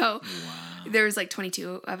English. So there was like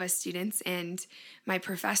 22 of us students, and my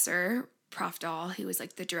professor, Prof. Dahl, who was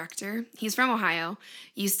like the director, he's from Ohio,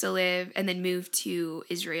 used to live and then moved to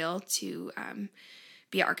Israel to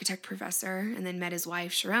be an architect professor, and then met his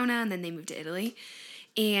wife Sharona, and then they moved to Italy.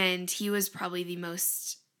 And he was probably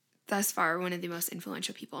thus far, one of the most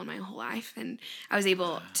influential people in my whole life. And I was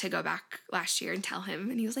able to go back last year and tell him,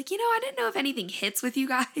 and he was like, I didn't know if anything hits with you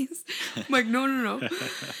guys. I'm like, no.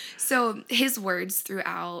 So his words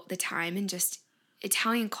throughout the time, and just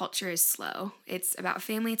Italian culture is slow. It's about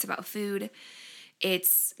family. It's about food.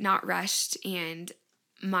 It's not rushed. And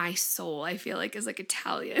my soul, I feel like, is like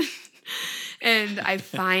Italian. And I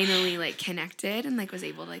finally like connected and like was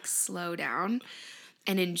able to like slow down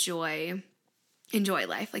and enjoy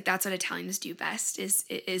life. Like that's what Italians do best is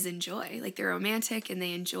enjoy. Like they're romantic and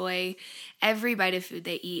they enjoy every bite of food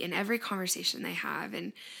they eat and every conversation they have.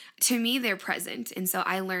 And to me, they're present. And so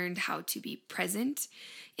I learned how to be present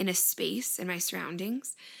in a space, in my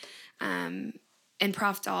surroundings. And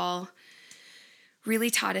Prof. Dahl really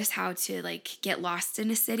taught us how to like get lost in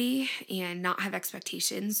a city and not have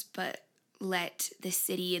expectations, but let the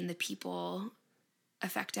city and the people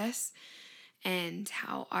affect us, and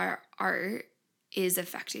how our art is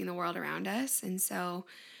affecting the world around us. And so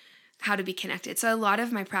how to be connected. So a lot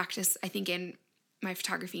of my practice, I think, in my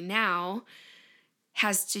photography now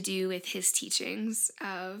has to do with his teachings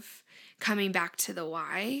of coming back to the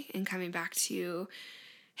why, and coming back to,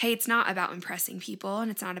 hey, it's not about impressing people,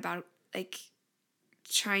 and it's not about like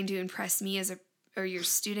trying to impress me or your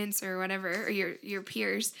students or whatever, or your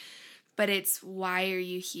peers, but it's why are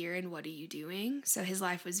you here and what are you doing? So his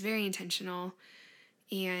life was very intentional,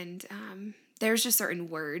 and there's just certain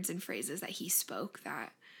words and phrases that he spoke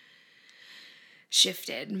that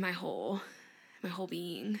shifted my whole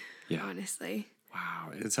being, honestly. Wow.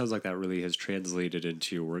 It sounds like that really has translated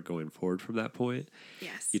into your work going forward from that point.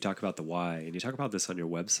 Yes. You talk about the why, and you talk about this on your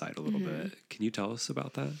website a little bit. Can you tell us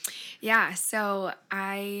about that? Yeah. So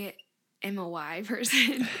I am a why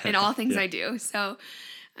person in all things I do. So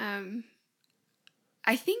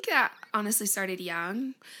I think that honestly started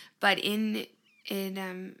young, but in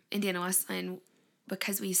Indiana Wesleyan,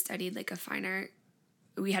 because we studied like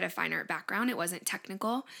we had a fine art background. It wasn't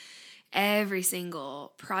technical. Every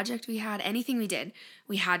single project we had, anything we did,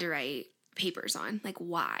 we had to write papers on. Like,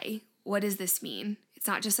 why? What does this mean? It's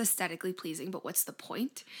not just aesthetically pleasing, but what's the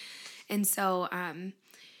point? And so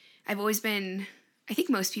I've always been, I think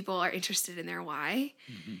most people are interested in their why.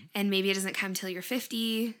 Mm-hmm. And maybe it doesn't come till you're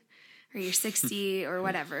 50 or you're 60 or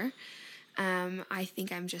whatever. I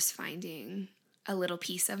think I'm just finding a little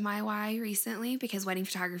piece of my why recently, because wedding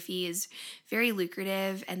photography is very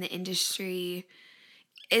lucrative, and the industry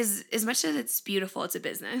is, as much as it's beautiful, it's a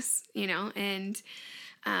business, and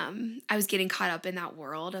I was getting caught up in that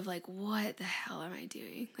world of like, what the hell am I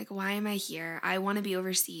doing? Like, why am I here? I want to be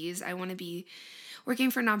overseas. I want to be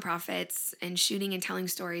working for nonprofits and shooting and telling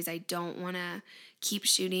stories. I don't want to keep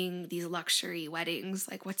shooting these luxury weddings.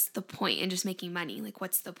 Like, what's the point? And just making money. Like,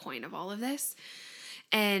 what's the point of all of this?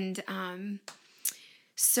 And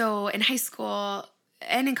so in high school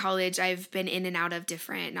and in college, I've been in and out of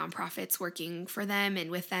different nonprofits, working for them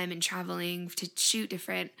and with them, and traveling to shoot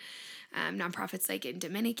different nonprofits like in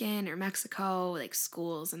Dominican or Mexico, like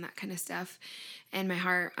schools and that kind of stuff. And my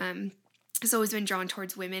heart has always been drawn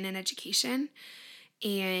towards women and education.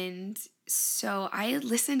 And so I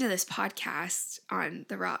listened to this podcast on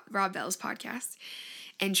the Rob Bell's podcast,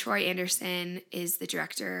 and Troy Anderson is the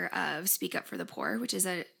director of Speak Up for the Poor, which is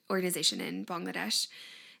an organization in Bangladesh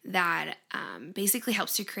that basically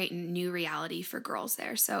helps to create a new reality for girls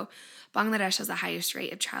there. So Bangladesh has the highest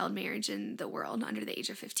rate of child marriage in the world under the age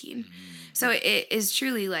of 15. Mm-hmm. So it is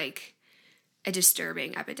truly like a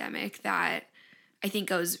disturbing epidemic that I think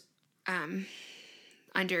goes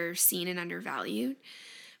underseen and undervalued.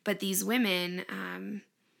 But these women,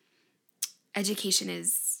 education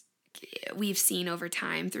is, we've seen over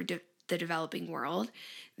time through the developing world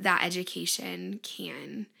that education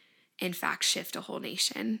can, in fact, shift a whole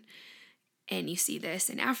nation. And you see this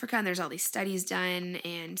in Africa, and there's all these studies done.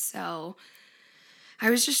 And so I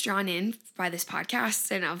was just drawn in by this podcast.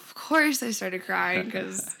 And of course I started crying,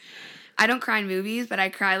 because I don't cry in movies, but I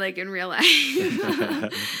cry like in real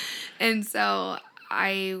life. And so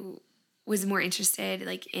I was more interested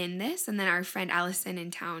like in this. And then our friend Allison in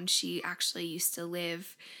town, she actually used to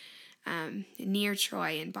live near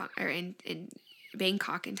Troy in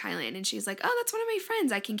Bangkok in Thailand. And she's like, oh, that's one of my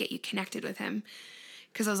friends. I can get you connected with him.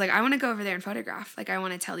 Because I was like, I want to go over there and photograph. Like, I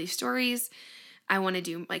want to tell these stories. I want to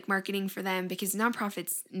do like marketing for them, because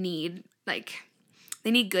nonprofits need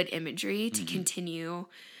they need good imagery to continue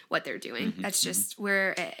what they're doing. That's just,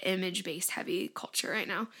 we're an image-based heavy culture right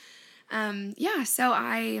now. So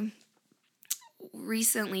I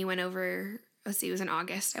recently went over, it was in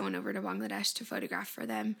August, I went over to Bangladesh to photograph for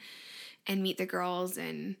them and meet the girls,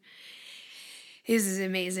 and it was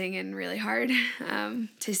amazing and really hard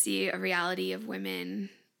to see a reality of women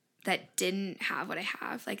that didn't have what I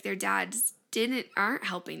have. Like, their dads aren't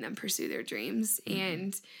helping them pursue their dreams,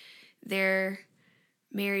 and they're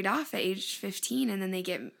married off at age 15, and then they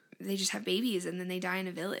just have babies, and then they die in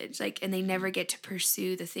a village, like, and they never get to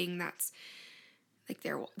pursue the thing that's like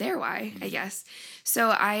their why, I guess. So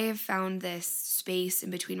I have found this space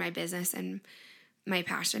in between my business and my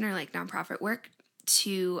passion, or like nonprofit work,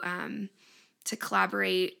 to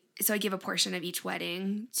collaborate. So I give a portion of each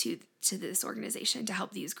wedding to this organization to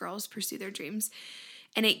help these girls pursue their dreams.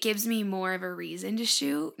 And it gives me more of a reason to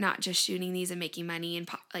shoot, not just shooting these and making money and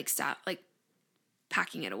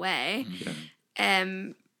packing it away.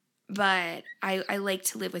 But I like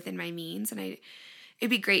to live within my means, and it'd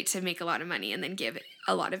be great to make a lot of money and then give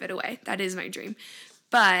a lot of it away. That is my dream.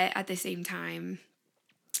 But at the same time,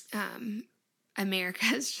 America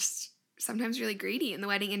is just sometimes really greedy, and the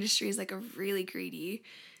wedding industry is like a really greedy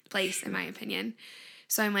place, in my opinion.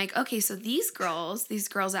 So I'm like, okay, so these girls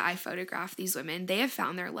that I photograph, these women, they have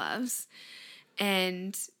found their loves.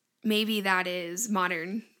 And maybe that is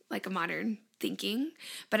modern thinking.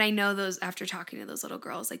 But I know after talking to those little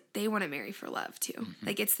girls, like, they want to marry for love too.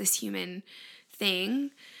 Like, it's this human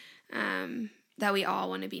thing that we all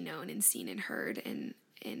want to be known and seen and heard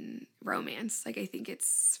in romance. Like, I think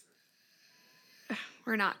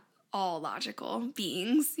we're not all logical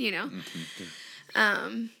beings, you know?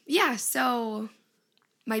 So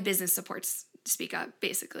my business supports Speak Up,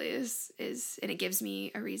 basically, is and it gives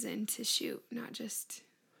me a reason to shoot, not just.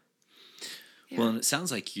 Yeah. Well, and it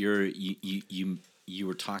sounds like you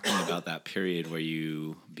were talking about that period where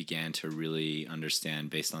you began to really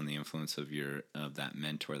understand, based on the influence of that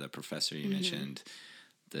mentor, that professor you mentioned,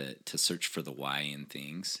 to search for the why in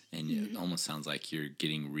things, and it almost sounds like you're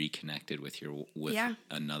getting reconnected with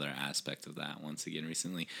another aspect of that once again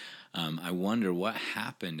recently. I wonder what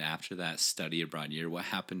happened after that study abroad year. What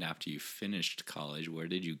happened after you finished college? Where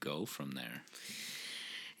did you go from there?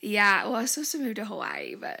 Yeah, well, I was supposed to move to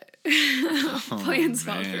Hawaii, but plans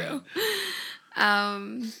fell through.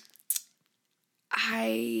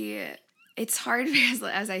 It's hard because,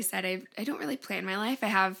 as I said, I don't really plan my life. I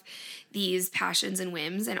have these passions and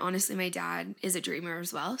whims, and honestly, my dad is a dreamer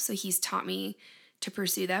as well, so he's taught me to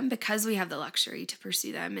pursue them, because we have the luxury to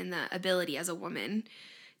pursue them and the ability as a woman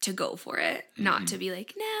to go for it, not to be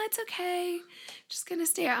like, nah, it's okay, I'm just gonna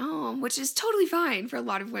stay at home, which is totally fine for a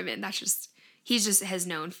lot of women. He just has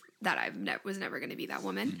known that I was never going to be that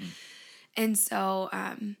woman. And so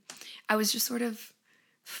I was just sort of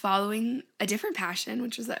following a different passion,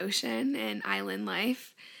 which was the ocean and island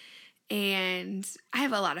life. And I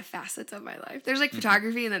have a lot of facets of my life. There's like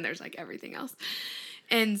photography, and then there's like everything else.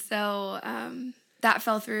 And so that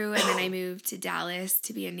fell through, and then I moved to Dallas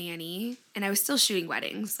to be a nanny. And I was still shooting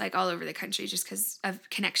weddings like all over the country just because of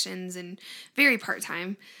connections, and very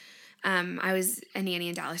part-time. I was a nanny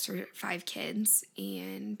in Dallas for 5 kids,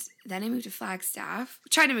 and then I moved to Flagstaff.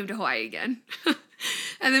 Tried to move to Hawaii again,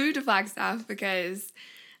 and then moved to Flagstaff because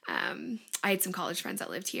I had some college friends that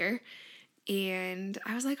lived here, and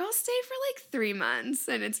I was like, I'll stay for like 3 months,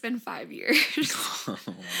 and it's been 5 years.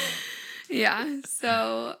 Yeah,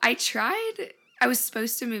 so I tried. I was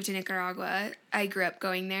supposed to move to Nicaragua. I grew up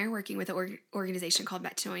going there, working with an organization called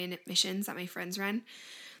Metanoia Missions that my friends run.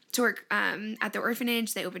 To work at the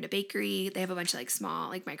orphanage. They opened a bakery. They have a bunch of like small,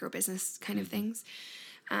 like micro business kind of things,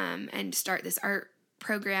 and start this art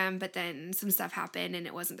program. But then some stuff happened, and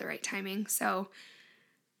it wasn't the right timing. So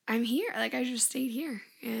I'm here. Like, I just stayed here,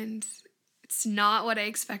 and it's not what I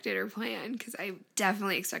expected or planned, because I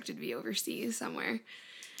definitely expected to be overseas somewhere.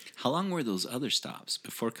 How long were those other stops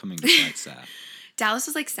before coming to Flagstaff? Dallas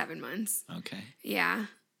was like 7 months. Okay. Yeah,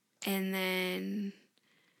 and then.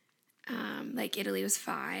 Like Italy was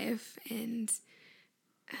 5, and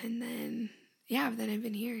then I've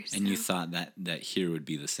been here. So. And you thought that here would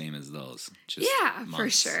be the same as those? Just months. For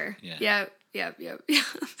sure. Yeah. Yep.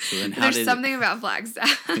 So then there's something about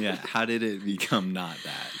Flagstaff. Yeah. How did it become not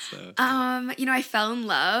that? So. I fell in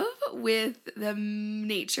love with the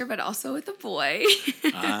nature, but also with the boy.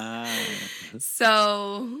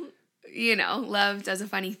 So, love does a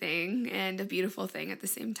funny thing and a beautiful thing at the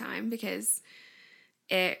same time, because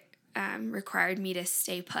it required me to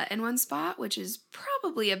stay put in one spot, which is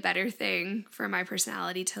probably a better thing for my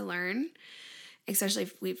personality to learn, especially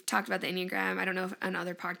if we've talked about the Enneagram. I don't know if on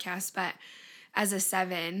other podcasts, but as a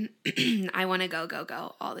 7, I want to go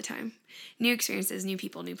all the time. New experiences, new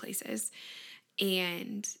people, new places.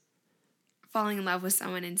 And falling in love with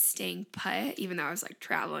someone and staying put, even though I was like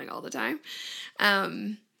traveling all the time,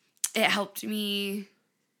 it helped me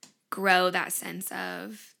grow that sense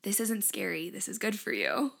of this isn't scary, this is good for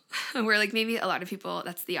you. Where like maybe a lot of people,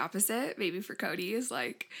 that's the opposite. Maybe for Cody is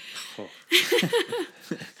like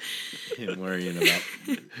him worrying about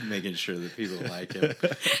making sure that people like him.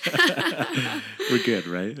 We're good,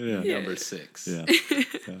 right? Yeah. Number 6. Yeah.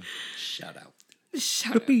 Shout out.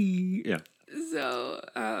 Yeah. So,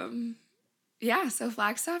 so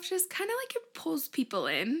Flagstaff just kind of like it pulls people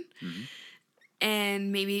in. Mm-hmm.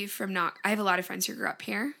 And maybe I have a lot of friends who grew up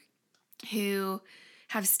here who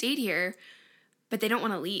have stayed here, but they don't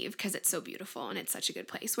want to leave because it's so beautiful and it's such a good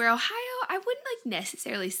place. Where Ohio, I wouldn't like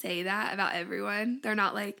necessarily say that about everyone. They're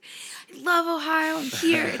not like, I love Ohio, I'm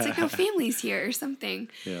here. It's like, no, family's here or something.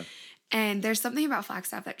 Yeah. And there's something about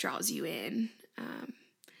Flagstaff that draws you in.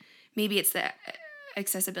 Maybe it's the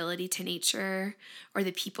accessibility to nature or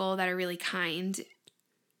the people that are really kind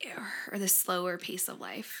or the slower pace of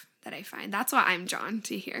life that I find. That's why I'm drawn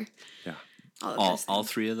to here. Yeah. All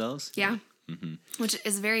 3 of those? Yeah. Mm-hmm. Which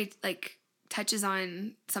is very, like, touches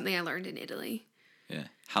on something I learned in Italy. Yeah.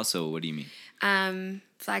 How so? What do you mean?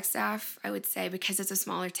 Flagstaff, I would say, because it's a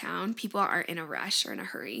smaller town, people aren't in a rush or in a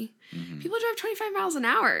hurry. Mm-hmm. People drive 25 miles an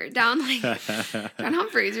hour down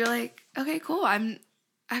Humphreys. You're like, okay, cool.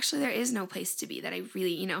 Actually, there is no place to be that I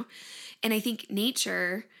really, and I think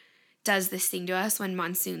nature does this thing to us when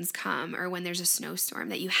monsoons come or when there's a snowstorm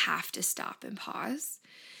that you have to stop and pause.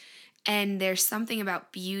 And there's something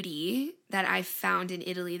about beauty that I've found in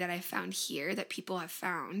Italy that I've found here that people have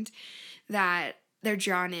found that they're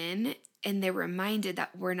drawn in and they're reminded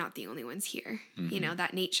that we're not the only ones here. Mm-hmm.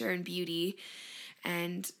 That nature and beauty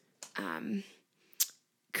and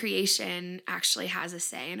creation actually has a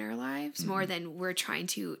say in our lives more than we're trying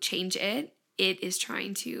to change it. It is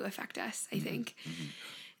trying to affect us, I think.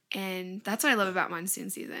 Mm-hmm. And that's what I love about monsoon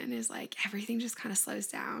season is like everything just kind of slows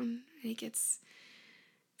down and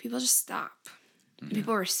people just stop. Mm-hmm.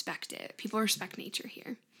 People respect it. People respect nature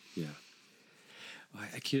here. Yeah.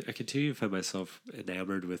 I continue to find myself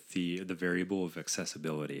enamored with the variable of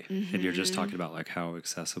accessibility. Mm-hmm. And you're just talking about like how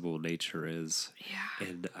accessible nature is. Yeah.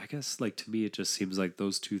 And I guess like to me, it just seems like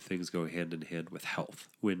those two things go hand in hand with health.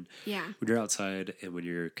 When you're outside and when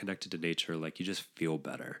you're connected to nature, like you just feel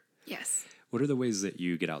better. Yes. What are the ways that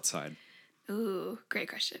you get outside? Ooh, great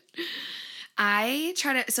question. I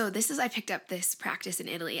picked up this practice in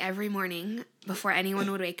Italy. Every morning before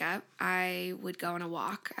anyone would wake up, I would go on a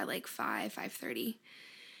walk at like 5:30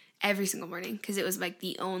 every single morning because it was like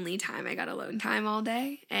the only time I got alone time all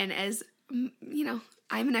day. And as you know,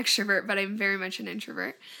 I'm an extrovert, but I'm very much an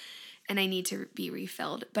introvert and I need to be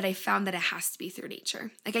refilled. But I found that it has to be through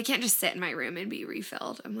nature. Like I can't just sit in my room and be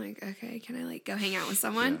refilled. I'm like, okay, can I like go hang out with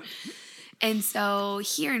someone? Yeah. And so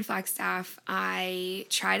here in Flagstaff, I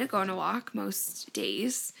try to go on a walk most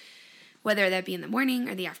days, whether that be in the morning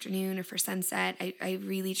or the afternoon or for sunset. I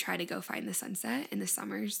really try to go find the sunset in the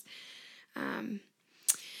summers.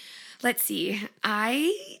 Let's see.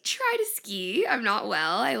 I try to ski. I'm not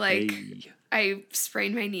well. I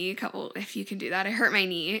sprained my knee if you can do that. I hurt my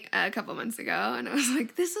knee a couple months ago, and I was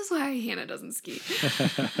like, this is why Hannah doesn't ski.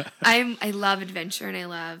 I love adventure and I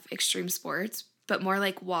love extreme sports, but more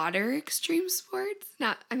like water extreme sports.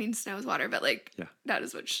 Snow is water, but not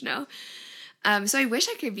as much snow. So I wish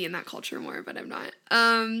I could be in that culture more, but I'm not.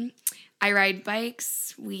 I ride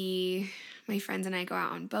bikes. My friends and I go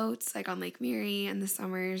out on boats, like on Lake Erie in the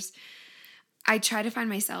summers. I try to find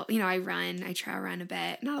myself, I run. I trail run a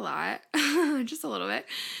bit. Not a lot, just a little bit.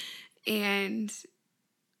 And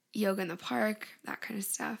yoga in the park, that kind of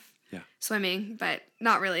stuff. Yeah. Swimming, but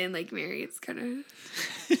not really in Lake Erie. It's kind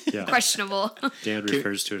of questionable. Dan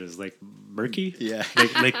refers to it as Lake Murky. Yeah.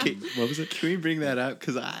 What was it? Can we bring that up?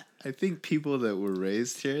 Because I think people that were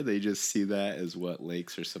raised here, they just see that as what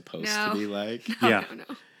lakes are supposed to be like. No.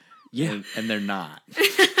 Yeah. And they're not.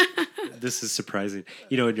 This is surprising.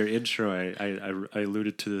 In your intro, I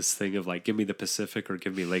alluded to this thing of like, give me the Pacific or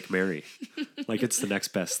give me Lake Mary. Like it's the next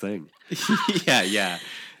best thing. Yeah.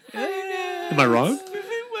 Am I wrong?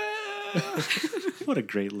 What a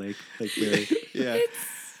great lake, Lake Mary. Yeah.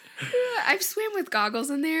 I've swam with goggles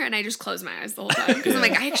in there and I just close my eyes the whole time because I'm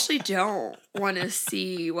like, I actually don't want to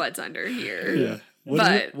see what's under here. Yeah.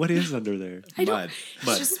 What is under there? Mud.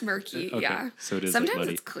 It's just murky. Okay. Yeah. So it is Sometimes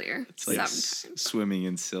muddy. it's clear. It's like Sometimes. swimming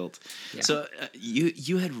in silt. Yeah. So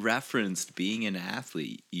you had referenced being an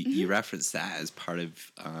athlete. You referenced that as part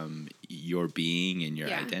of your being and your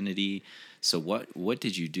identity. So what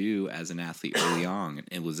did you do as an athlete early on?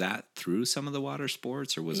 And was that through some of the water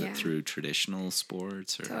sports, or was it through traditional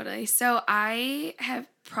sports? Or? Totally. So I have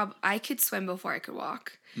I could swim before I could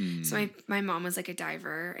walk. So my mom was like a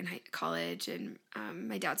diver in college, and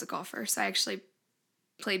my dad's a golfer. So I actually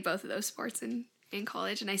played both of those sports in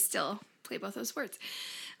college, and I still play both those sports.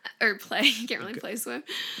 Or play. You can't really play swim.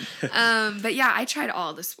 But yeah, I tried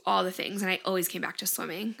all the things, and I always came back to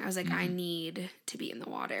swimming. I was like, I need to be in the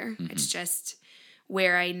water. It's just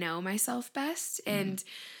where I know myself best. And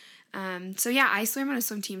so yeah, I swam on a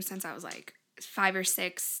swim team since I was like 5 or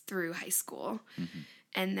 6 through high school.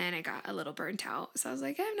 And then I got a little burnt out. So I was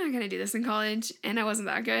like, I'm not going to do this in college. And I wasn't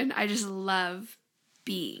that good. I just love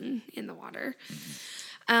being in the water.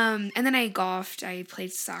 And then I golfed. I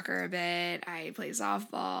played soccer a bit. I played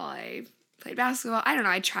softball. I played basketball. I don't know.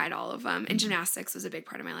 I tried all of them. And gymnastics was a big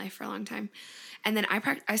part of my life for a long time. And then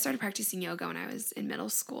I started practicing yoga when I was in middle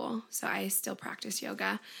school. So I still practice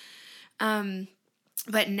yoga.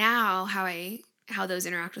 But now how those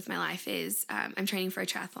interact with my life is I'm training for a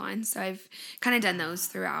triathlon. So I've kind of done those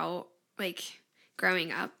throughout, like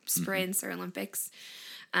growing up, sprints or Olympics.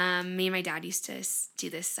 Me and my dad used to do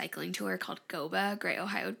this cycling tour called GOBA, Great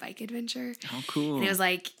Ohio Bike Adventure. Oh, cool. And it was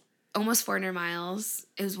like almost 400 miles.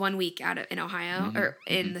 It was 1 week in Ohio or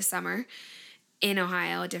in the summer in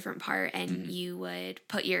Ohio, a different part. And you would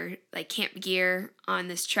put your like camp gear on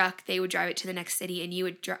this truck. They would drive it to the next city, and you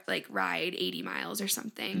would ride 80 miles or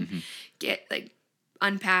something. Get like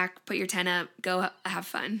unpack, put your tent up, go have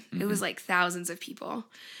fun. It was like thousands of people.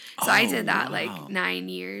 So I did that like 9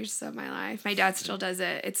 years of my life. My dad still does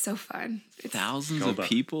it. It's so fun. Thousands of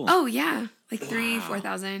people? Oh, yeah. Like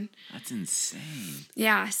 4,000. That's insane.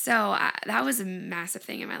 Yeah. So that was a massive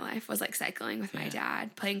thing in my life, was like cycling with my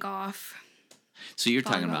dad, playing golf. So you're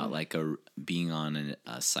talking about like being on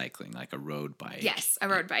a cycling, like a road bike. Yes, a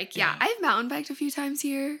road bike. Yeah. I've mountain biked a few times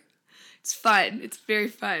here. It's fun. It's very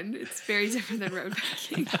fun. It's very different than road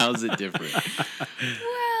biking. How's it different?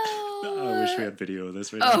 I wish we had video of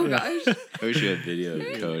this right now. Oh, gosh. I wish we had video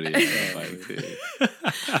of Cody on the bike too.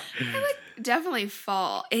 I definitely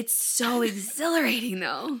fall. It's so exhilarating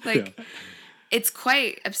though. It's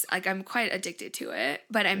quite, like I'm quite addicted to it,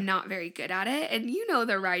 but I'm not very good at it. And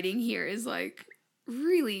the riding here is like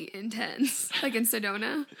really intense, like in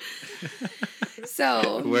Sedona.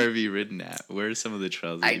 So where have you ridden at? Where are some of the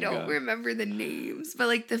trails that I don't remember the names, but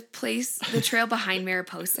like the trail behind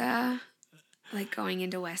Mariposa, like going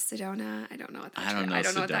into West Sedona. I don't know what that I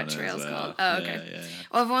don't know what that trail's called. Oh, okay. Yeah.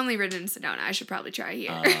 Well, I've only ridden in Sedona. I should probably try here.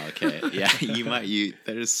 Oh, okay. Yeah, you might.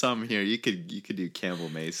 There's some here. You could do Campbell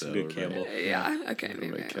Mesa. Good Campbell. Yeah. Okay.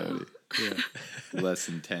 Maybe I will. Yeah. Less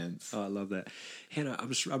intense. Oh, I love that. Hannah,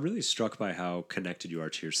 I'm really struck by how connected you are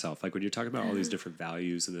to yourself. Like when you're talking about all these different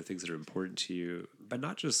values and the things that are important to you, but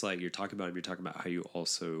not just like you're talking about them, you're talking about how you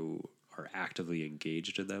also are actively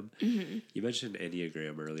engaged in them. You mentioned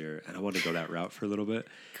Enneagram earlier, and I want to go that route for a little bit.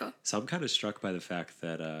 Cool. So I'm kind of struck by the fact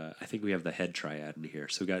that I think we have the head triad in here.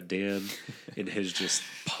 So we got Dan in his just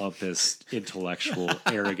pompous, intellectual,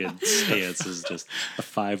 arrogant stance is just a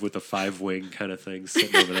 5 with a 5 wing kind of thing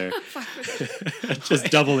sitting over there.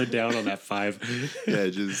 Just doubling down on that 5. Yeah,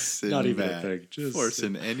 just sitting not even back, a thing. Just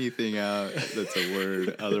forcing anything out that's a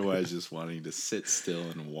word. Otherwise, just wanting to sit still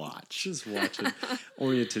and watch. Just watching.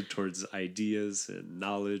 Oriented towards ideas and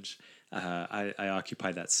knowledge. I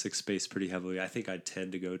occupy that 6 space pretty heavily. I think I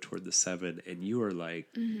tend to go toward the 7, and you are like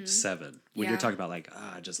 7 when you're talking about like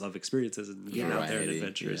I just love experiences and getting out there and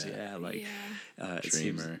adventures. It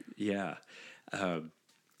dreamer.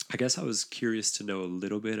 I guess I was curious to know a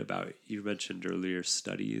little bit about, you mentioned earlier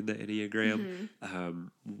studying the Enneagram.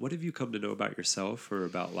 What have you come to know about yourself or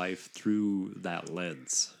about life through that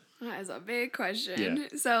lens? That is a big question.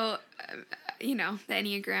 Yeah. So, the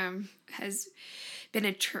Enneagram has been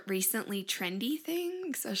a recently trendy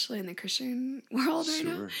thing, especially in the Christian world right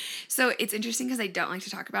now. So it's interesting because I don't like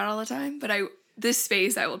to talk about it all the time, but this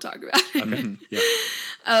space I will talk about. Okay.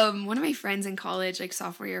 Yeah. One of my friends in college, like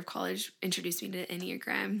sophomore year of college, introduced me to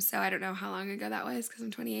Enneagram. So I don't know how long ago that was because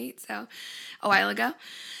I'm 28, so a while ago.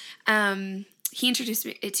 He introduced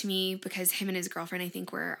it to me because him and his girlfriend, I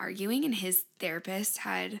think, were arguing, and his therapist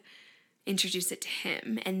had introduced it to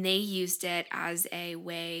him, and they used it as a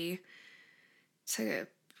way to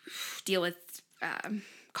deal with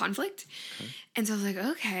conflict. Okay. And so I was like,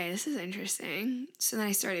 okay, this is interesting. So then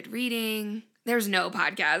I started reading. There's no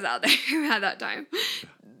podcast out there at that time.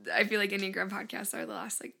 I feel like Enneagram podcasts are the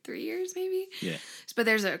last like 3 years maybe. Yeah. But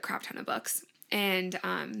there's a crap ton of books. And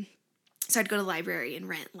so I'd go to the library and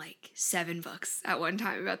rent like 7 books at one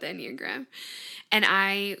time about the Enneagram. And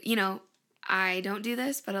I don't do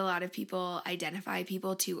this, but a lot of people identify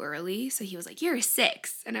people too early. So he was like, "You're a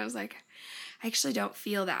 6." And I was like, I actually don't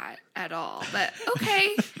feel that at all, but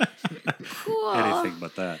okay, cool. Anything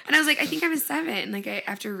but that. And I was like, I think I'm a 7. Like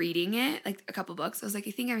after reading it, like a couple books, I was like,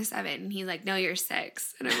 I think I'm a 7. And he's like, no, you're a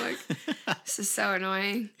 6. And I'm like, this is so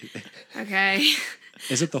annoying. Okay.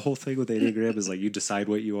 Is it the whole thing with the Enneagram is like you decide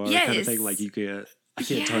what you are kind of thing? Like I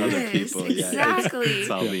can't tell other people. Exactly. It's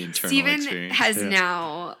all the internal Steven experience. has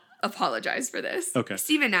now apologized for this. Okay.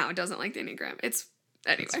 Steven now doesn't like the Enneagram. It's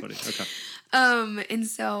anyway. That's funny. Okay. And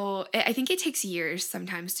so I think it takes years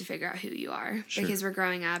sometimes to figure out who you are because we're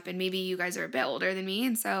growing up and maybe you guys are a bit older than me.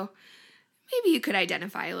 And so maybe you could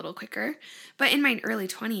identify a little quicker. But in my early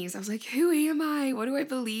 20s, I was like, who am I? What do I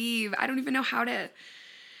believe? I don't even know how to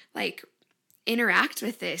like interact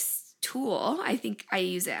with this tool. I think I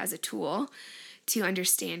use it as a tool to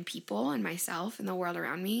understand people and myself and the world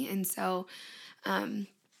around me. And so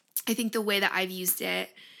I think the way that I've used it,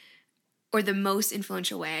 or the most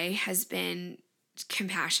influential way, has been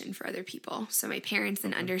compassion for other people. So my parents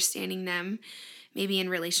and understanding them, maybe in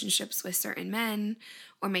relationships with certain men,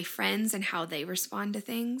 or my friends and how they respond to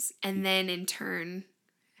things. And then in turn,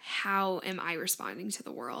 how am I responding to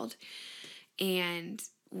the world? And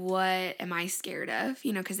what am I scared of?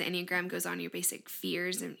 You know, because the Enneagram goes on your basic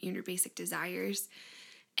fears and your basic desires.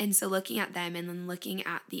 And so looking at them and then looking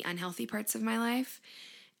at the unhealthy parts of my life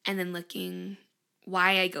and then looking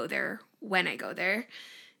why I go there, when I go there,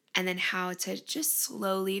 and then how to just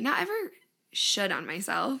slowly, not ever should on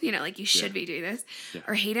myself, you know, like you should be doing this,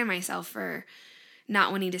 or hate on myself for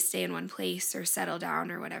not wanting to stay in one place or settle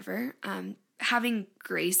down or whatever. Having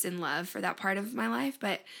grace and love for that part of my life,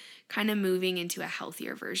 but kind of moving into a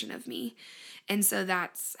healthier version of me. And so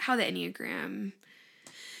that's how the Enneagram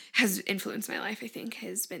has influenced my life, I think,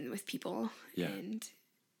 has been with people. Yeah. And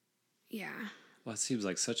Well, it seems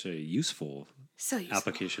like such a useful useful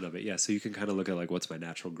application of it. Yeah. So you can kind of look at like, what's my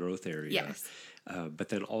natural growth area? Yes. But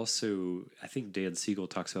then also, I think Dan Siegel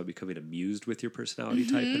talks about becoming amused with your personality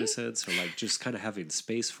type in a sense, or like just kind of having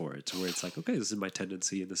space for it to where it's like, okay, this is my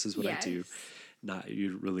tendency and this is what I do. Not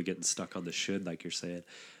you're really getting stuck on the should, like you're saying.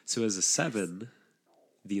 So as a 7,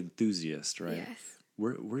 the enthusiast, right? Yes.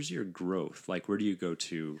 Where's your growth? Like, where do you go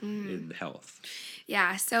to in health?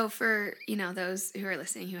 Yeah. So for, those who are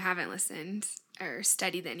listening who haven't listened or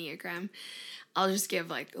studied the Enneagram, I'll just give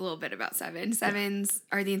like a little bit about 7. 7s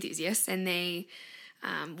are the enthusiasts, and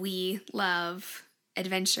we love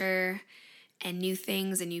adventure and new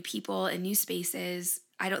things and new people and new spaces.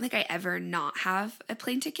 I don't think I ever not have a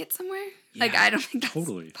plane ticket somewhere. Yeah, like, I don't think that's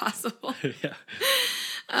totally possible. Yeah.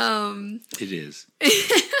 It is.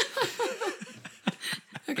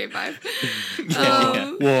 Okay, 5.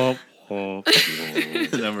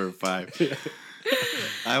 Number 5.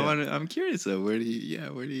 I'm curious though. Where do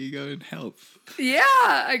you go in health? Yeah,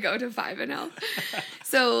 I go to 5 in health.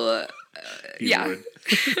 So, yeah.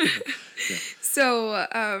 So,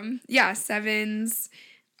 7s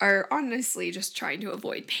are honestly just trying to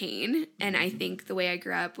avoid pain. And I think the way I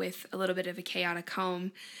grew up with a little bit of a chaotic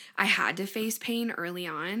home, I had to face pain early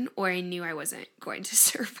on, or I knew I wasn't going to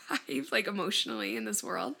survive, like, emotionally in this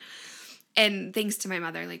world. And thanks to my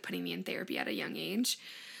mother, like, putting me in therapy at a young age,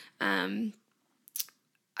 I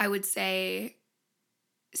would say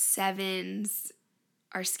 7s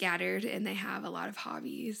are scattered and they have a lot of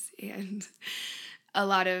hobbies and a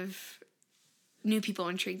lot of new people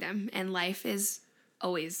intrigue them, and life is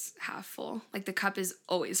always half full. Like, the cup is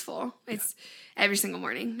always full. It's every single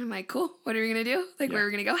morning. I'm like, cool, what are we going to do? Like, where are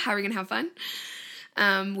we going to go? How are we going to have fun?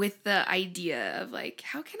 With the idea of like,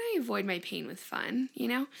 how can I avoid my pain with fun,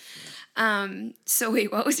 So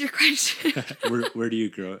wait, what was your question? where do you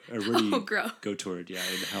grow, or where do you grow? Go toward, in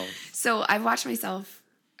health? So I've watched myself,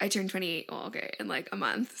 I turned 28, in like a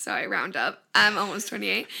month, so I round up. I'm almost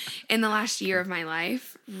 28. In the last year of my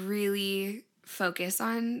life, really focus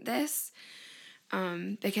on this,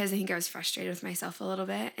 because I think I was frustrated with myself a little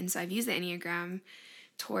bit. And so I've used the Enneagram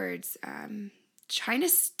towards trying to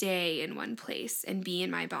stay in one place and be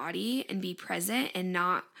in my body and be present and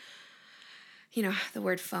not, the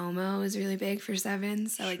word FOMO is really big for 7s.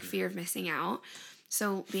 So like fear of missing out.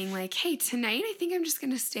 So being like, hey, tonight I think I'm just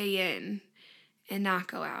going to stay in and not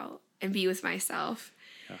go out and be with myself.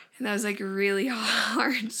 Yeah. And that was like really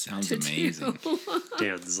hard. Sounds amazing.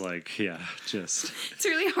 Dan's like, just. It's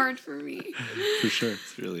really hard for me. For sure.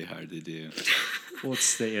 It's really hard to do. Well,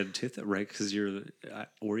 it's the antithesis, right? Because you're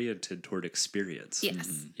oriented toward experience. Yes.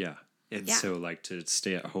 Mm-hmm. Yeah. And so, like, to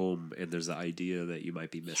stay at home and there's the idea that you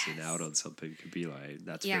might be missing out on something could be like,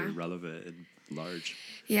 that's very relevant and large.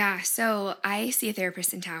 Yeah. So I see a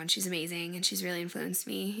therapist in town. She's amazing and she's really influenced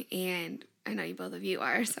me. And I know you both of you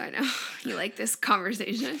are, so I know you like this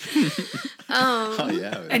conversation.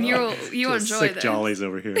 And you'll enjoy sick this. Jollies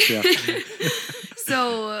over here. Yeah.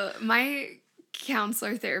 So my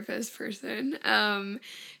counselor therapist person,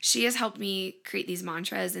 she has helped me create these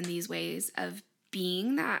mantras and these ways of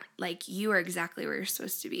being that, like, you are exactly where you're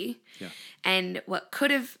supposed to be. Yeah. And what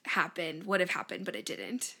could have happened would have happened, but it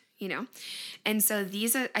didn't, you know? And so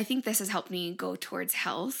I think this has helped me go towards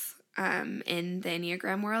health in the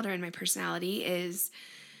Enneagram world or in my personality is,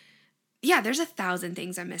 there's 1,000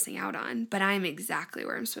 things I'm missing out on, but I'm exactly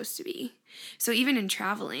where I'm supposed to be. So even in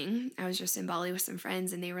traveling, I was just in Bali with some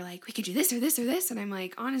friends and they were like, we could do this or this or this. And I'm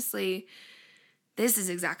like, honestly, this is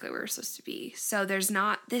exactly where we're supposed to be. So there's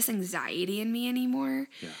not this anxiety in me anymore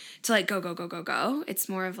to like go, go, go, go, go. It's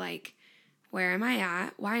more of like, where am I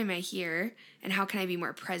at? Why am I here? And how can I be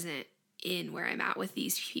more present in where I'm at with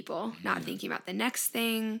these people? Not thinking about the next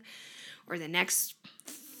thing or the next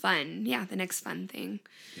fun thing.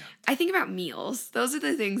 Yeah. I think about meals. Those are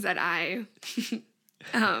the things that I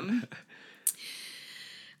don't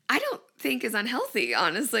think is unhealthy,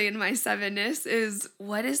 honestly, in my 7-ness is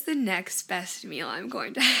what is the next best meal I'm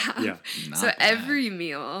going to have? Yeah. So every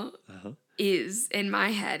meal is, in my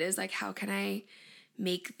head, is like, how can I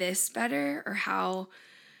make this better? Or how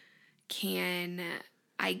can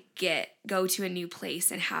I go to a new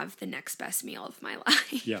place and have the next best meal of my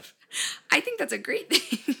life? Yeah. I think that's a great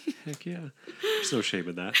thing. Heck yeah. There's no shame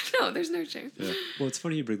in that. No, there's no shame. Yeah. Well, it's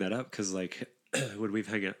funny you bring that up because, like, when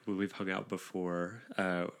we've hung out before,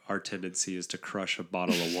 our tendency is to crush a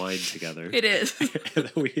bottle of wine together. It is.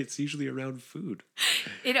 And it's usually around food.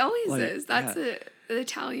 It always is. That's the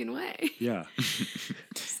Italian way. Yeah.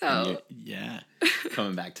 So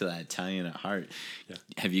coming back to that Italian at heart. Yeah.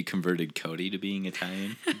 Have you converted Cody to being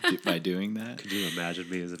Italian by doing that? Could you imagine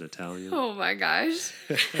me as an Italian? Oh my gosh.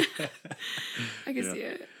 I can see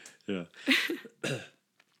it. Yeah.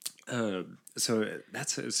 So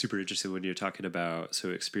that's super interesting when you're talking about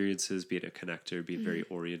experiences, being a connector, being very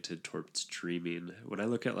oriented towards dreaming. When I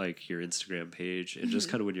look at like your Instagram page and just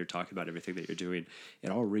kind of when you're talking about everything that you're doing, it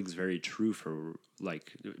all rings very true for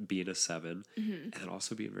like being a 7 and then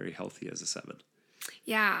also being very healthy as a 7.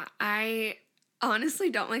 Yeah, I honestly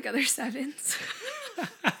don't like other 7s.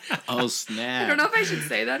 Oh, snap. I don't know if I should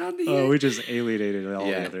say that on the air. Oh, we just alienated it all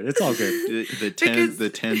together. It's all good. The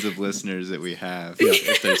tens of listeners that we have,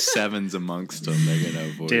 if there's 7s amongst them, they're going to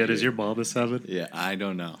avoid Dan, is your mom a 7? Yeah, I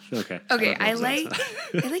don't know. Okay. I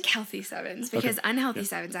like healthy 7s because unhealthy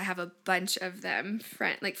 7s, I have a bunch of them,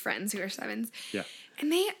 friends who are 7s. Yeah.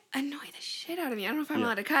 And they annoy the shit out of me. I don't know if I'm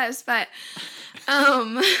allowed to cuss, but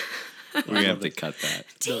we're going to have to cut that.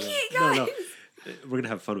 Dang it, guys. No. We're going to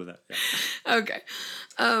have fun with that. Yeah. Okay.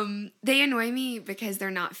 They annoy me because they're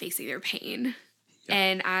not facing their pain. Yeah.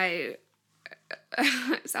 And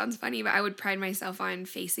it sounds funny, but I would pride myself on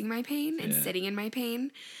facing my pain and sitting in my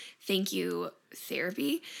pain. Thank you,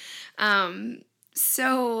 therapy.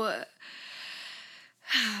 So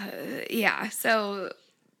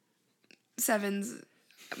 7s...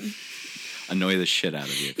 annoy the shit out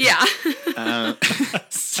of you. Yeah.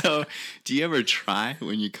 So, do you ever try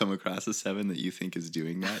when you come across a 7 that you think is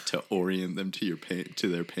doing that to orient them to your pain, to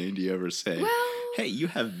their pain? Do you ever say, "Hey, you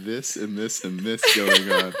have this and this and this going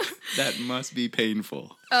on. That must be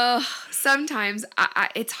painful." Sometimes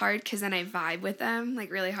it's hard because then I vibe with them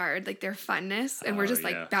like really hard, like their funness, and we're just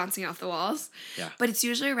like bouncing off the walls. Yeah. But it's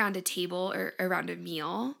usually around a table or around a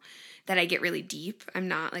meal that I get really deep. I'm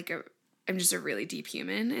just a really deep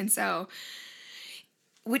human, and so.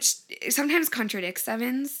 Which sometimes contradicts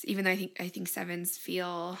 7s, even though I think 7s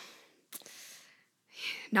feel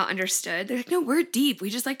not understood. They're like, no, we're deep.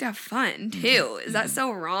 We just like to have fun too. Is that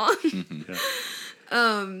so wrong?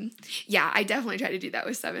 Yeah, I definitely try to do that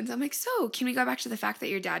with 7s. I'm like, so can we go back to the fact that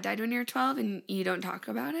your dad died when you were 12 and you don't talk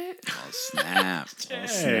about it? Oh, snap. Oh,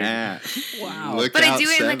 snap. Wow. But I do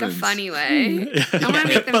it in like a funny way. I want to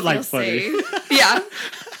make them feel safe. Yeah.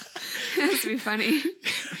 It has to be funny.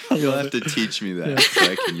 You'll have to teach me that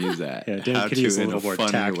so I can use that. Yeah, Dan can use a little more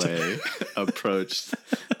funny way approach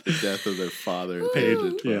the death of their father.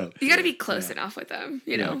 You got to be close enough with them,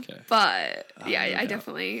 you know. Okay. But I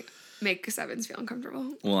definitely make 7s feel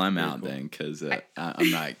uncomfortable. Well, I'm out then because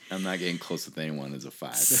I'm not getting close with anyone as a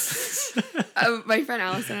 5. My friend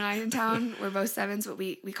Allison and I in town, we're both 7s, but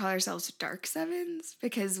we call ourselves dark 7s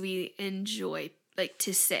because we enjoy like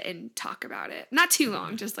to sit and talk about it. Not too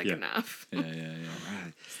long, just like enough. Yeah.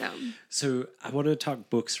 Right. So So I want to talk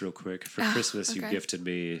books real quick. For Christmas, you okay. gifted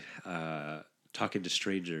me Talking to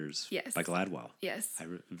Strangers by Gladwell. Yes.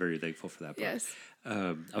 I'm very thankful for that book. Yes.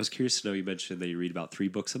 I was curious to know, you mentioned that you read about 3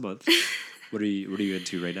 books a month. What are you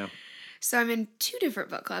into right now? So I'm in 2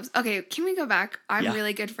 different book clubs. Okay, can we go back? I'm Yeah.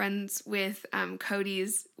 really good friends with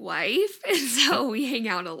Cody's wife, and so we hang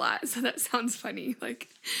out a lot. So that sounds funny. Like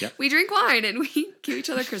we drink wine and we give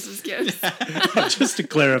each other Christmas gifts. Just to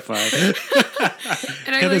clarify,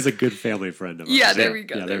 And Hannah's a good family friend of ours. Yeah, there we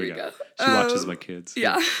go. Yeah, there we go. She watches my kids.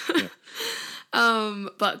 Yeah.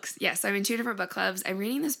 Books. Yes, I'm in 2 different book clubs. I'm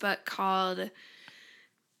reading this book called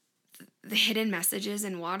The Hidden Messages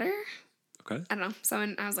in Water. Okay. I don't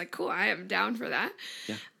know. I was like, cool, I am down for that.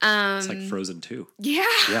 Yeah. It's like Frozen 2. Yeah.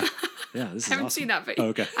 Yeah. Yeah, this is I haven't awesome. seen that, but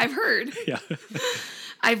okay. I've heard. Yeah.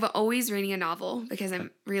 I've always reading a novel because I'm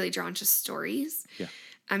really drawn to stories. Yeah.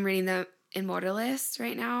 I'm reading The Immortalist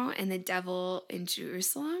right now and The Devil in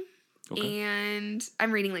Jerusalem. Okay. And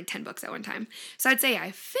I'm reading like 10 books at one time. So I'd say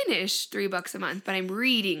I finish 3 books a month, but I'm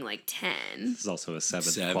reading like 10. This is also a 7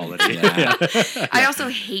 7, quality. yeah. I also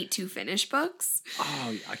hate to finish books.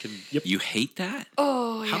 Oh, I can. Yep. You hate that?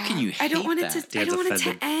 Oh, How can you I don't hate want that? it to. I Dan's don't want it to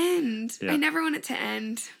offended. end. Yeah. I never want it to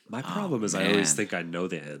end. My problem is I always man. think I know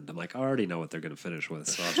the end. I'm like, I already know what they're going to finish with,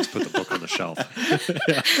 so I'll just put the book on the shelf.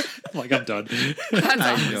 I'm like, I'm done. That's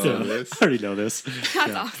awesome. know this. I already know this.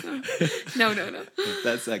 That's awesome. No.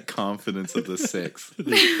 That's that confidence of the 6.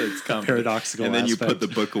 That's confidence. Paradoxical And then you put aspect. the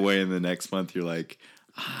book away, and the next month you're like,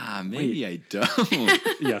 maybe I don't.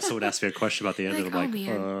 Yeah, someone asked me a question about the end, Like, and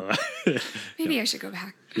I'm like, Maybe I should go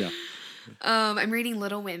back. yeah. I'm reading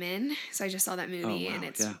Little Women, so I just saw that movie, wow, and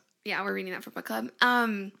it's yeah. we're reading that for book club.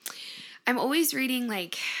 I'm always reading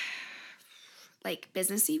like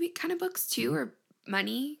businessy kind of books too, or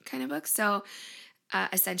money kind of books. So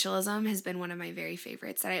Essentialism has been one of my very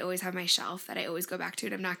favorites that I always have on my shelf that I always go back to.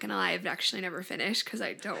 And I'm not gonna lie, I've actually never finished because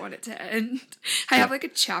I don't want it to end. I have like a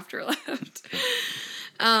chapter left.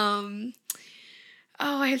 I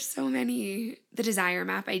have so many. The Desire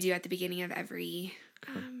Map I do at the beginning of every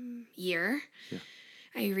year. Yeah.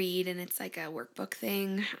 I read, and it's like a workbook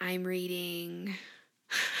thing. I'm reading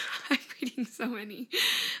so many.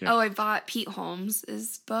 Yeah. Oh, I bought Pete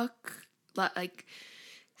Holmes' book, like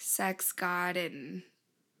Sex, God, and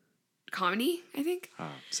Comedy, I think.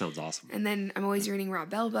 Sounds awesome. And then I'm always reading Rob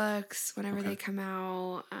Bell books whenever they come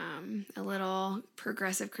out. A little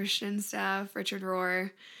progressive Christian stuff, Richard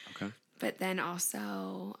Rohr. Okay. But then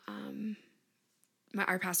also,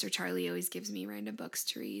 our pastor Charlie always gives me random books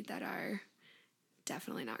to read that are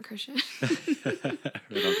definitely not Christian.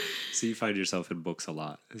 Right on. So you find yourself in books a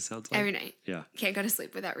lot, it sounds like. Every night. Yeah. Can't go to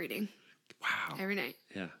sleep without reading. Wow. Every night.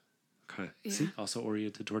 Yeah. Okay. Yeah. See, also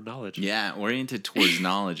oriented toward knowledge. Yeah, oriented towards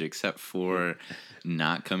knowledge, except for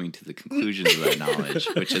not coming to the conclusions of that knowledge,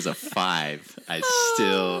 which is a 5. I'm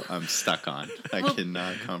stuck on. I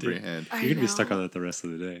cannot comprehend. I You're going to be stuck know. on that the rest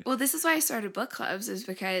of the day. Well, this is why I started book clubs, is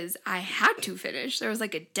because I had to finish. There was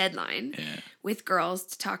like a deadline with girls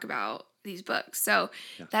to talk about these books. So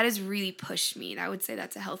that has really pushed me. And I would say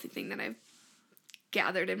that's a healthy thing that I've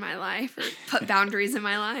gathered in my life, or put boundaries in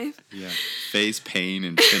my life. Yeah. Face pain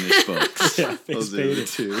and finish books. Yeah, Those face are the pain.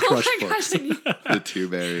 2. Oh Crush my gosh, books. I need- The 2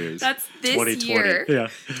 barriers. that's this 2020. year. Yeah.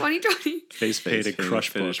 2020. Face paint and pain, crush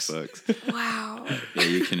finish books. Wow. Yeah,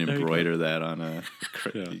 you can embroider that on a.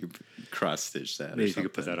 Yeah. You can cross stitch that. Maybe or you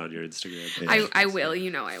could put something. that on your Instagram. I will,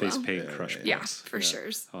 I Face will. paint crush books. Yeah, for sure.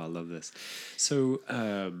 Oh, I love this. So,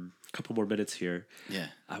 a couple more minutes here. Yeah.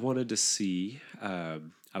 I wanted to see.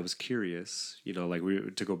 I was curious,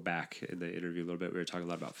 to go back in the interview a little bit. We were talking a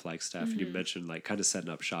lot about Flagstaff, and you mentioned like kind of setting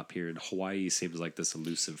up shop here. And Hawaii seems like this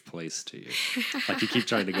elusive place to you. Like you keep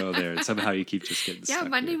trying to go there, and somehow you keep just getting Yeah,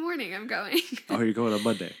 stuck Monday here. morning I'm going. Oh, you're going on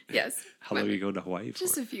Monday. Yes. How long are Monday. you going to Hawaii for?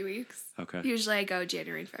 Just a few weeks. Okay. Usually I go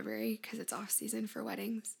January and February because it's off season for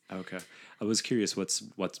weddings. Okay. I was curious. What's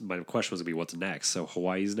my question was gonna be what's next. So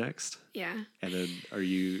Hawaii's next, Yeah. and then are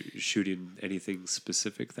you shooting anything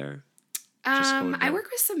specific there? Just going I down. work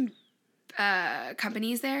with some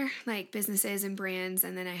companies there, like businesses and brands,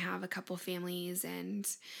 and then I have a couple families, and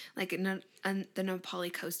like on the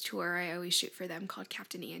Nepali Coast tour, I always shoot for them called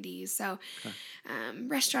Captain Andy's. So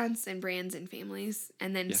restaurants and brands and families,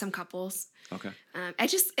 and then some couples. Okay.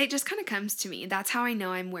 It just kind of comes to me. That's how I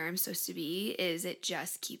know I'm where I'm supposed to be. Is it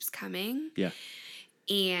just keeps coming. Yeah.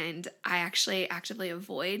 And I actually actively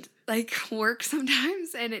avoid like work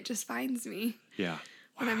sometimes, and it just finds me Yeah.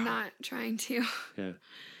 when I'm not trying to. Yeah.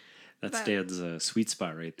 That's Dan's sweet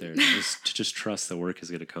spot right there. To just trust the work is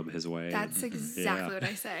going to come his way. That's exactly what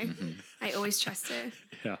I say. I always trust it.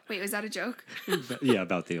 Yeah. Wait, was that a joke? Yeah,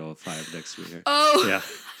 about the old 5 next to me here. Oh. Yeah.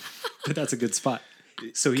 But that's a good spot.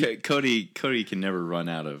 So Cody can never run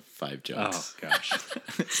out of 5 jokes. Oh gosh,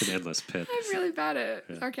 it's an endless pit. I'm really bad at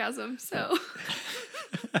sarcasm, so.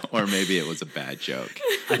 Or maybe it was a bad joke.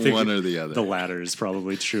 I think one or the other. The latter is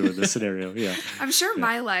probably true in this scenario. Yeah. I'm sure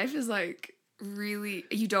my life is like really.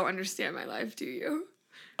 You don't understand my life, do you?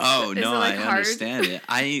 Oh, Is no, it, like, I hard? understand it.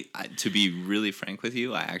 I, to be really frank with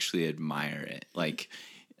you, I actually admire it. Like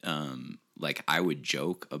I would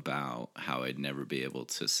joke about how I'd never be able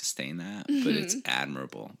to sustain that, but it's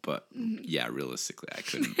admirable. But yeah, realistically, I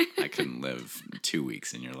couldn't live 2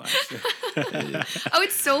 weeks in your life. Oh,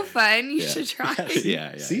 it's so fun. You should try.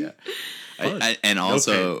 Yeah. See? And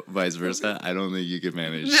also vice versa. I don't think you could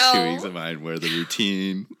manage 2 weeks of mine where the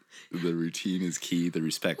routine is key. The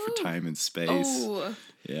respect for time and space. Oh.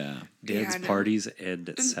 Yeah. Dan's parties end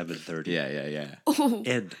at 7:30. Yeah. Oh.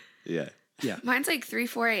 End. Yeah. Yeah. Mine's like 3,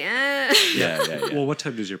 4 a.m. Yeah. Well, what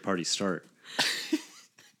time does your party start?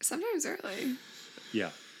 Sometimes early. Yeah.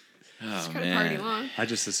 Oh, Just gotta party long. I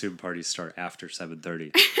just assume parties start after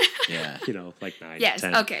 7:30. Yeah. Like 9, Yes,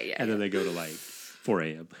 10. okay, yeah, And then they go to like 4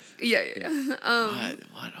 a.m. Yeah.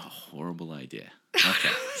 What a horrible idea. Okay.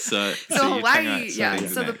 So So you're talking Hawaii, about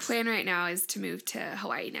So the next. plan right now is to move to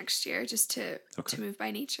Hawaii next year, just to move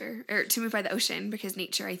by nature or to move by the ocean, because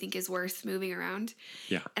nature I think is worth moving around.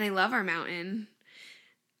 Yeah. And I love our mountain.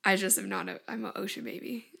 I just am not I'm an ocean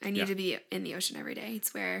baby. I need to be in the ocean every day.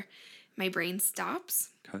 It's where my brain stops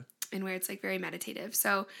and where it's like very meditative.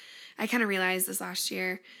 So I kind of realized this last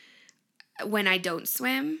year, when I don't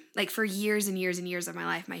swim, like for years and years and years of my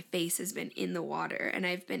life, my face has been in the water and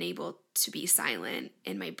I've been able to be silent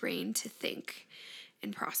in my brain to think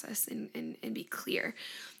and process and be clear.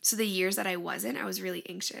 So the years that I wasn't, I was really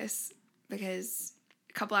anxious because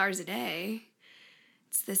a couple hours a day,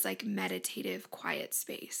 it's this like meditative, quiet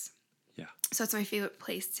space. Yeah. So it's my favorite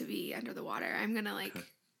place to be under the water. I'm going to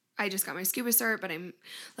I just got my scuba cert, but I'm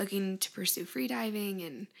looking to pursue free diving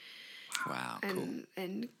and Wow, cool.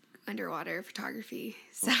 and underwater photography.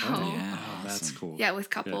 So Yeah, that's awesome. cool. yeah, with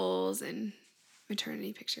couples and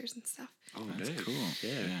maternity pictures and stuff. Oh, That's nice. cool.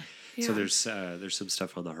 Yeah. So there's some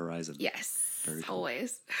stuff on the horizon. Yes, Very cool.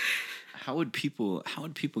 always. How would people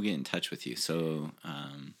get in touch with you? So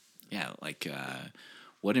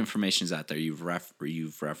what information is out there? You've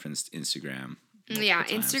referenced Instagram. Yeah,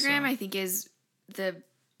 multiple times, Instagram so- I think is the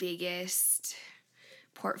biggest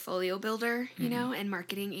portfolio builder, and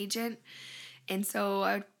marketing agent. And so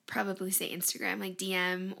I would probably say Instagram, like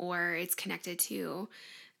DM, or it's connected to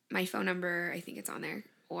my phone number. I think it's on there,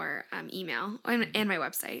 or email and my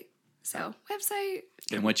website. So website.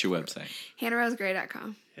 And what's your website?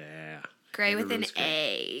 HannahRoseGray.com. Yeah. Gray Hannah with an Rose Gray.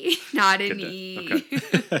 A, not an E. Okay.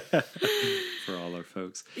 For all our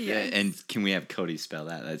folks. Yeah. And can we have Cody spell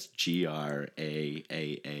that? That's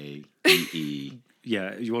GRAAAEE.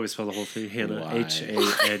 Yeah, you want me to spell the whole thing? Hannah. Why? Are you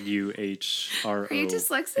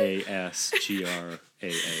dyslexic?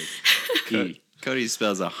 HANUHROASGRAAE. Cody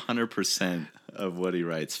spells 100% of what he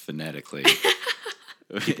writes phonetically.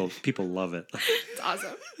 People love it. It's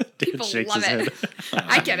awesome. Dan People shakes love his it.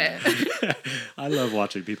 I get it. I love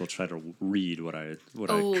watching people try to read what I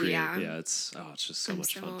Oh, create. yeah. Yeah, it's just so I'm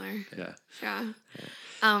much similar. fun. Yeah.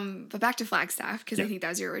 Yeah. But back to Flagstaff, because I Yeah. think that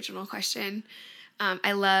was your original question.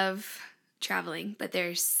 I love traveling, but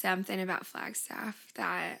there's something about Flagstaff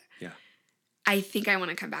that I think I want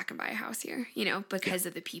to come back and buy a house here, because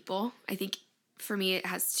of the people. I think for me, it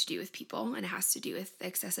has to do with people, and it has to do with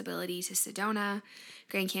accessibility to Sedona,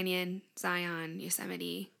 Grand Canyon, Zion,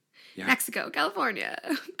 Yosemite, Mexico, California,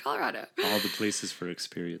 Colorado. All the places for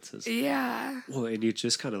experiences. Yeah. Well, and you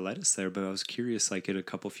just kind of led us there, but I was curious, like in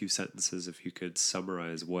a few sentences, if you could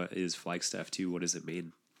summarize what is Flagstaff to you, what does it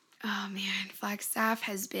mean? Oh man, Flagstaff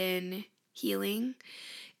has been healing.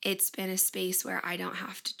 It's been a space where I don't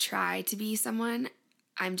have to try to be someone.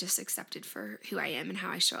 I'm just accepted for who I am and how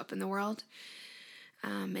I show up in the world.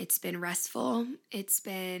 It's been restful. It's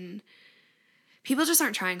been, people just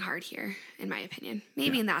aren't trying hard here, in my opinion.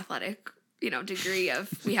 Maybe in the athletic, degree of,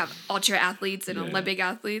 we have ultra athletes and Olympic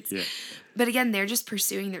athletes. Yeah. But again, they're just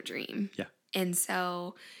pursuing their dream. Yeah. And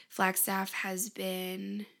so Flagstaff has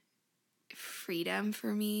been freedom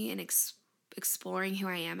for me and exploring who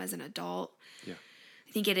I am as an adult. Yeah.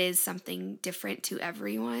 I think it is something different to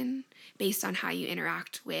everyone based on how you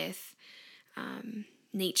interact with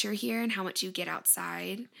nature here and how much you get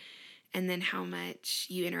outside, and then how much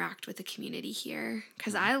you interact with the community here.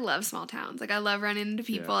 Because I love small towns. Like, I love running into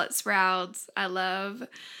people at Sprouts. I love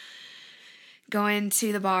going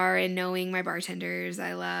to the bar and knowing my bartenders.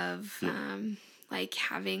 I love like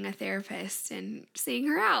having a therapist and seeing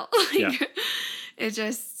her out.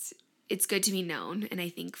 It's good to be known, and I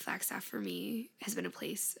think Flagstaff for me has been a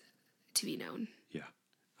place to be known. Yeah.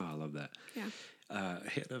 Oh, I love that. Yeah.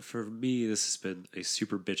 Hannah, for me, this has been a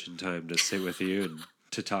super bitchin' time to sit with you and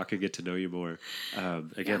to talk and get to know you more.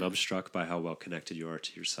 Again, I'm struck by how well connected you are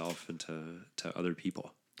to yourself and to other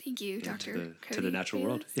people. Thank you, Dr. To the natural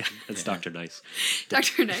world. Yeah, it's Dr. Nice.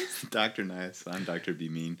 Dr. Nice. Dr. Nice. I'm Dr. Be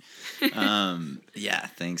Mean. Yeah,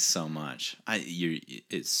 thanks so much.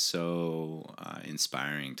 It's so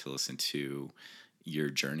inspiring to listen to your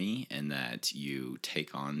journey and that you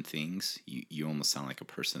take on things. You almost sound like a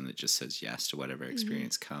person that just says yes to whatever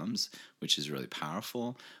experience comes, which is really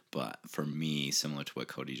powerful. But for me, similar to what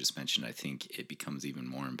Cody just mentioned, I think it becomes even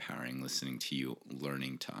more empowering listening to you,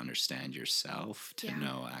 learning to understand yourself, to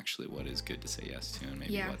know actually what is good to say yes to and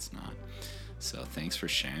maybe what's not. So thanks for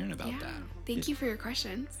sharing about that. Thank you for your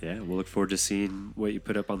questions. Yeah, we'll look forward to seeing what you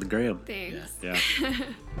put up on the gram. Thanks. Yeah.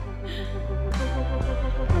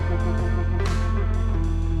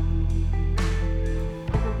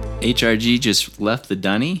 HRG just left the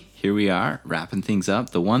dunny. Here we are, wrapping things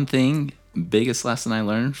up. The one thing, biggest lesson I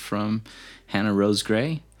learned from Hannah Rose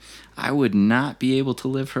Gray, I would not be able to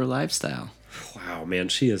live her lifestyle. Wow, man,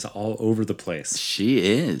 she is all over the place. She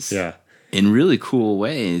is. Yeah. In really cool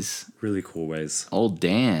ways. Really cool ways. Old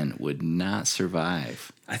Dan would not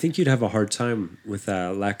survive. I think you'd have a hard time with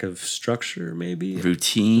that lack of structure, maybe.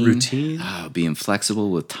 Routine. Oh, being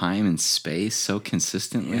flexible with time and space so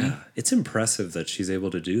consistently. Yeah. It's impressive that she's able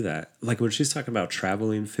to do that. Like when she's talking about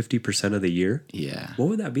traveling 50% of the year. Yeah. What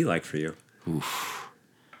would that be like for you? Oof.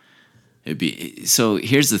 It'd be, so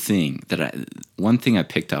here's the thing one thing I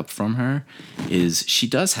picked up from her is she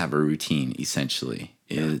does have a routine, essentially.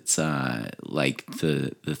 It's like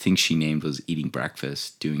the thing she named was eating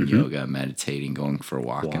breakfast, doing yoga, meditating, going for a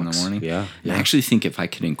walk in the morning. Yeah. I actually think if I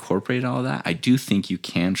could incorporate all that, I do think you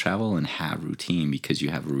can travel and have routine because you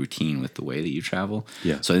have a routine with the way that you travel.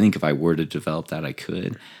 Yeah. So I think if I were to develop that, I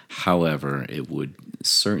could. However, it would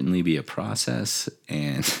certainly be a process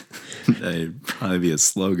and it'd probably be a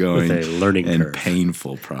slow going with a learning and curve.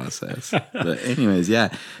 Painful process. But anyways,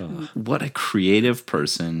 what a creative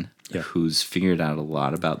person who's figured out a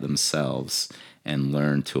lot about themselves and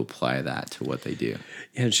learned to apply that to what they do.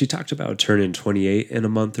 Yeah, and she talked about turning 28 in a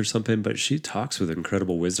month or something, but she talks with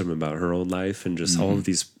incredible wisdom about her own life and just all of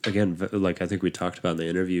these, again, like I think we talked about in the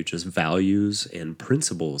interview, just values and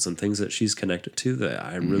principles and things that she's connected to that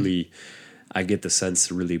I get the sense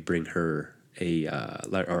to really bring her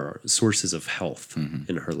or sources of health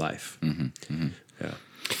in her life. Yeah.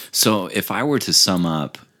 So if I were to sum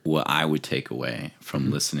up what I would take away from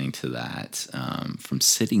listening to that, from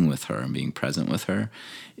sitting with her and being present with her,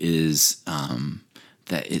 is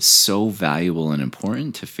that it's so valuable and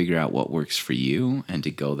important to figure out what works for you and to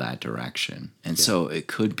go that direction. And so it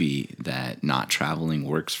could be that not traveling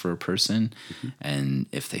works for a person, and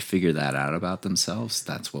if they figure that out about themselves,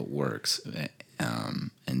 that's what works. And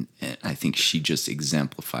I think she just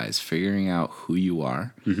exemplifies figuring out who you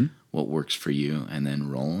are, what works for you, and then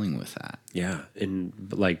rolling with that. Yeah, and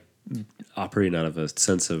like operating out of a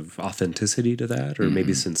sense of authenticity to that, or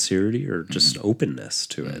maybe sincerity, or just openness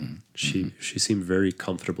to it. She seemed very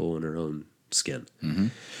comfortable in her own skin,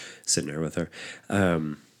 sitting there with her.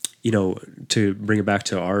 To bring it back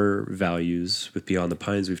to our values with Beyond the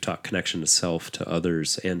Pines, we've talked connection to self, to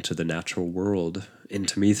others, and to the natural world. And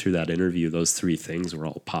to me, through that interview, those three things were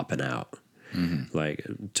all popping out. Like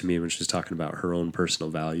to me, when she's talking about her own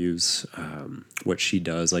personal values, what she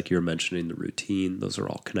does, like you're mentioning, the routine, those are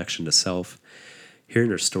all connection to self.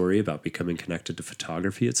 Hearing her story about becoming connected to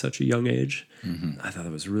photography at such a young age, I thought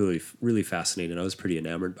that was really, really fascinating. I was pretty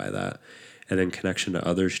enamored by that. And then connection to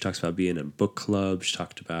others. She talks about being in book club. She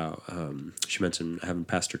talked about, she mentioned having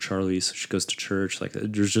Pastor Charlie, so she goes to church. Like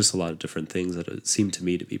there's just a lot of different things that it seemed to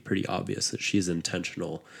me to be pretty obvious that she's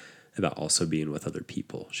intentional about also being with other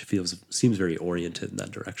people. She seems very oriented in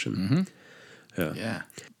that direction. Yeah.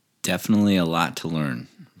 Definitely a lot to learn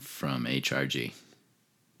from HRG.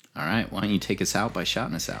 All right, why don't you take us out by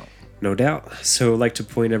shouting us out? No doubt. So I'd like to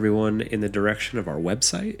point everyone in the direction of our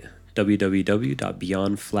website,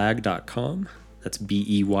 www.beyondflag.com. That's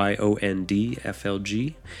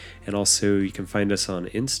BEYONDFLG. And also you can find us on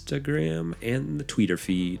Instagram and the Twitter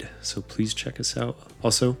feed. So please check us out.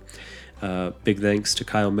 Also, big thanks to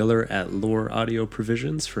Kyle Miller at Lore Audio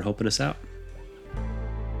Provisions for helping us out.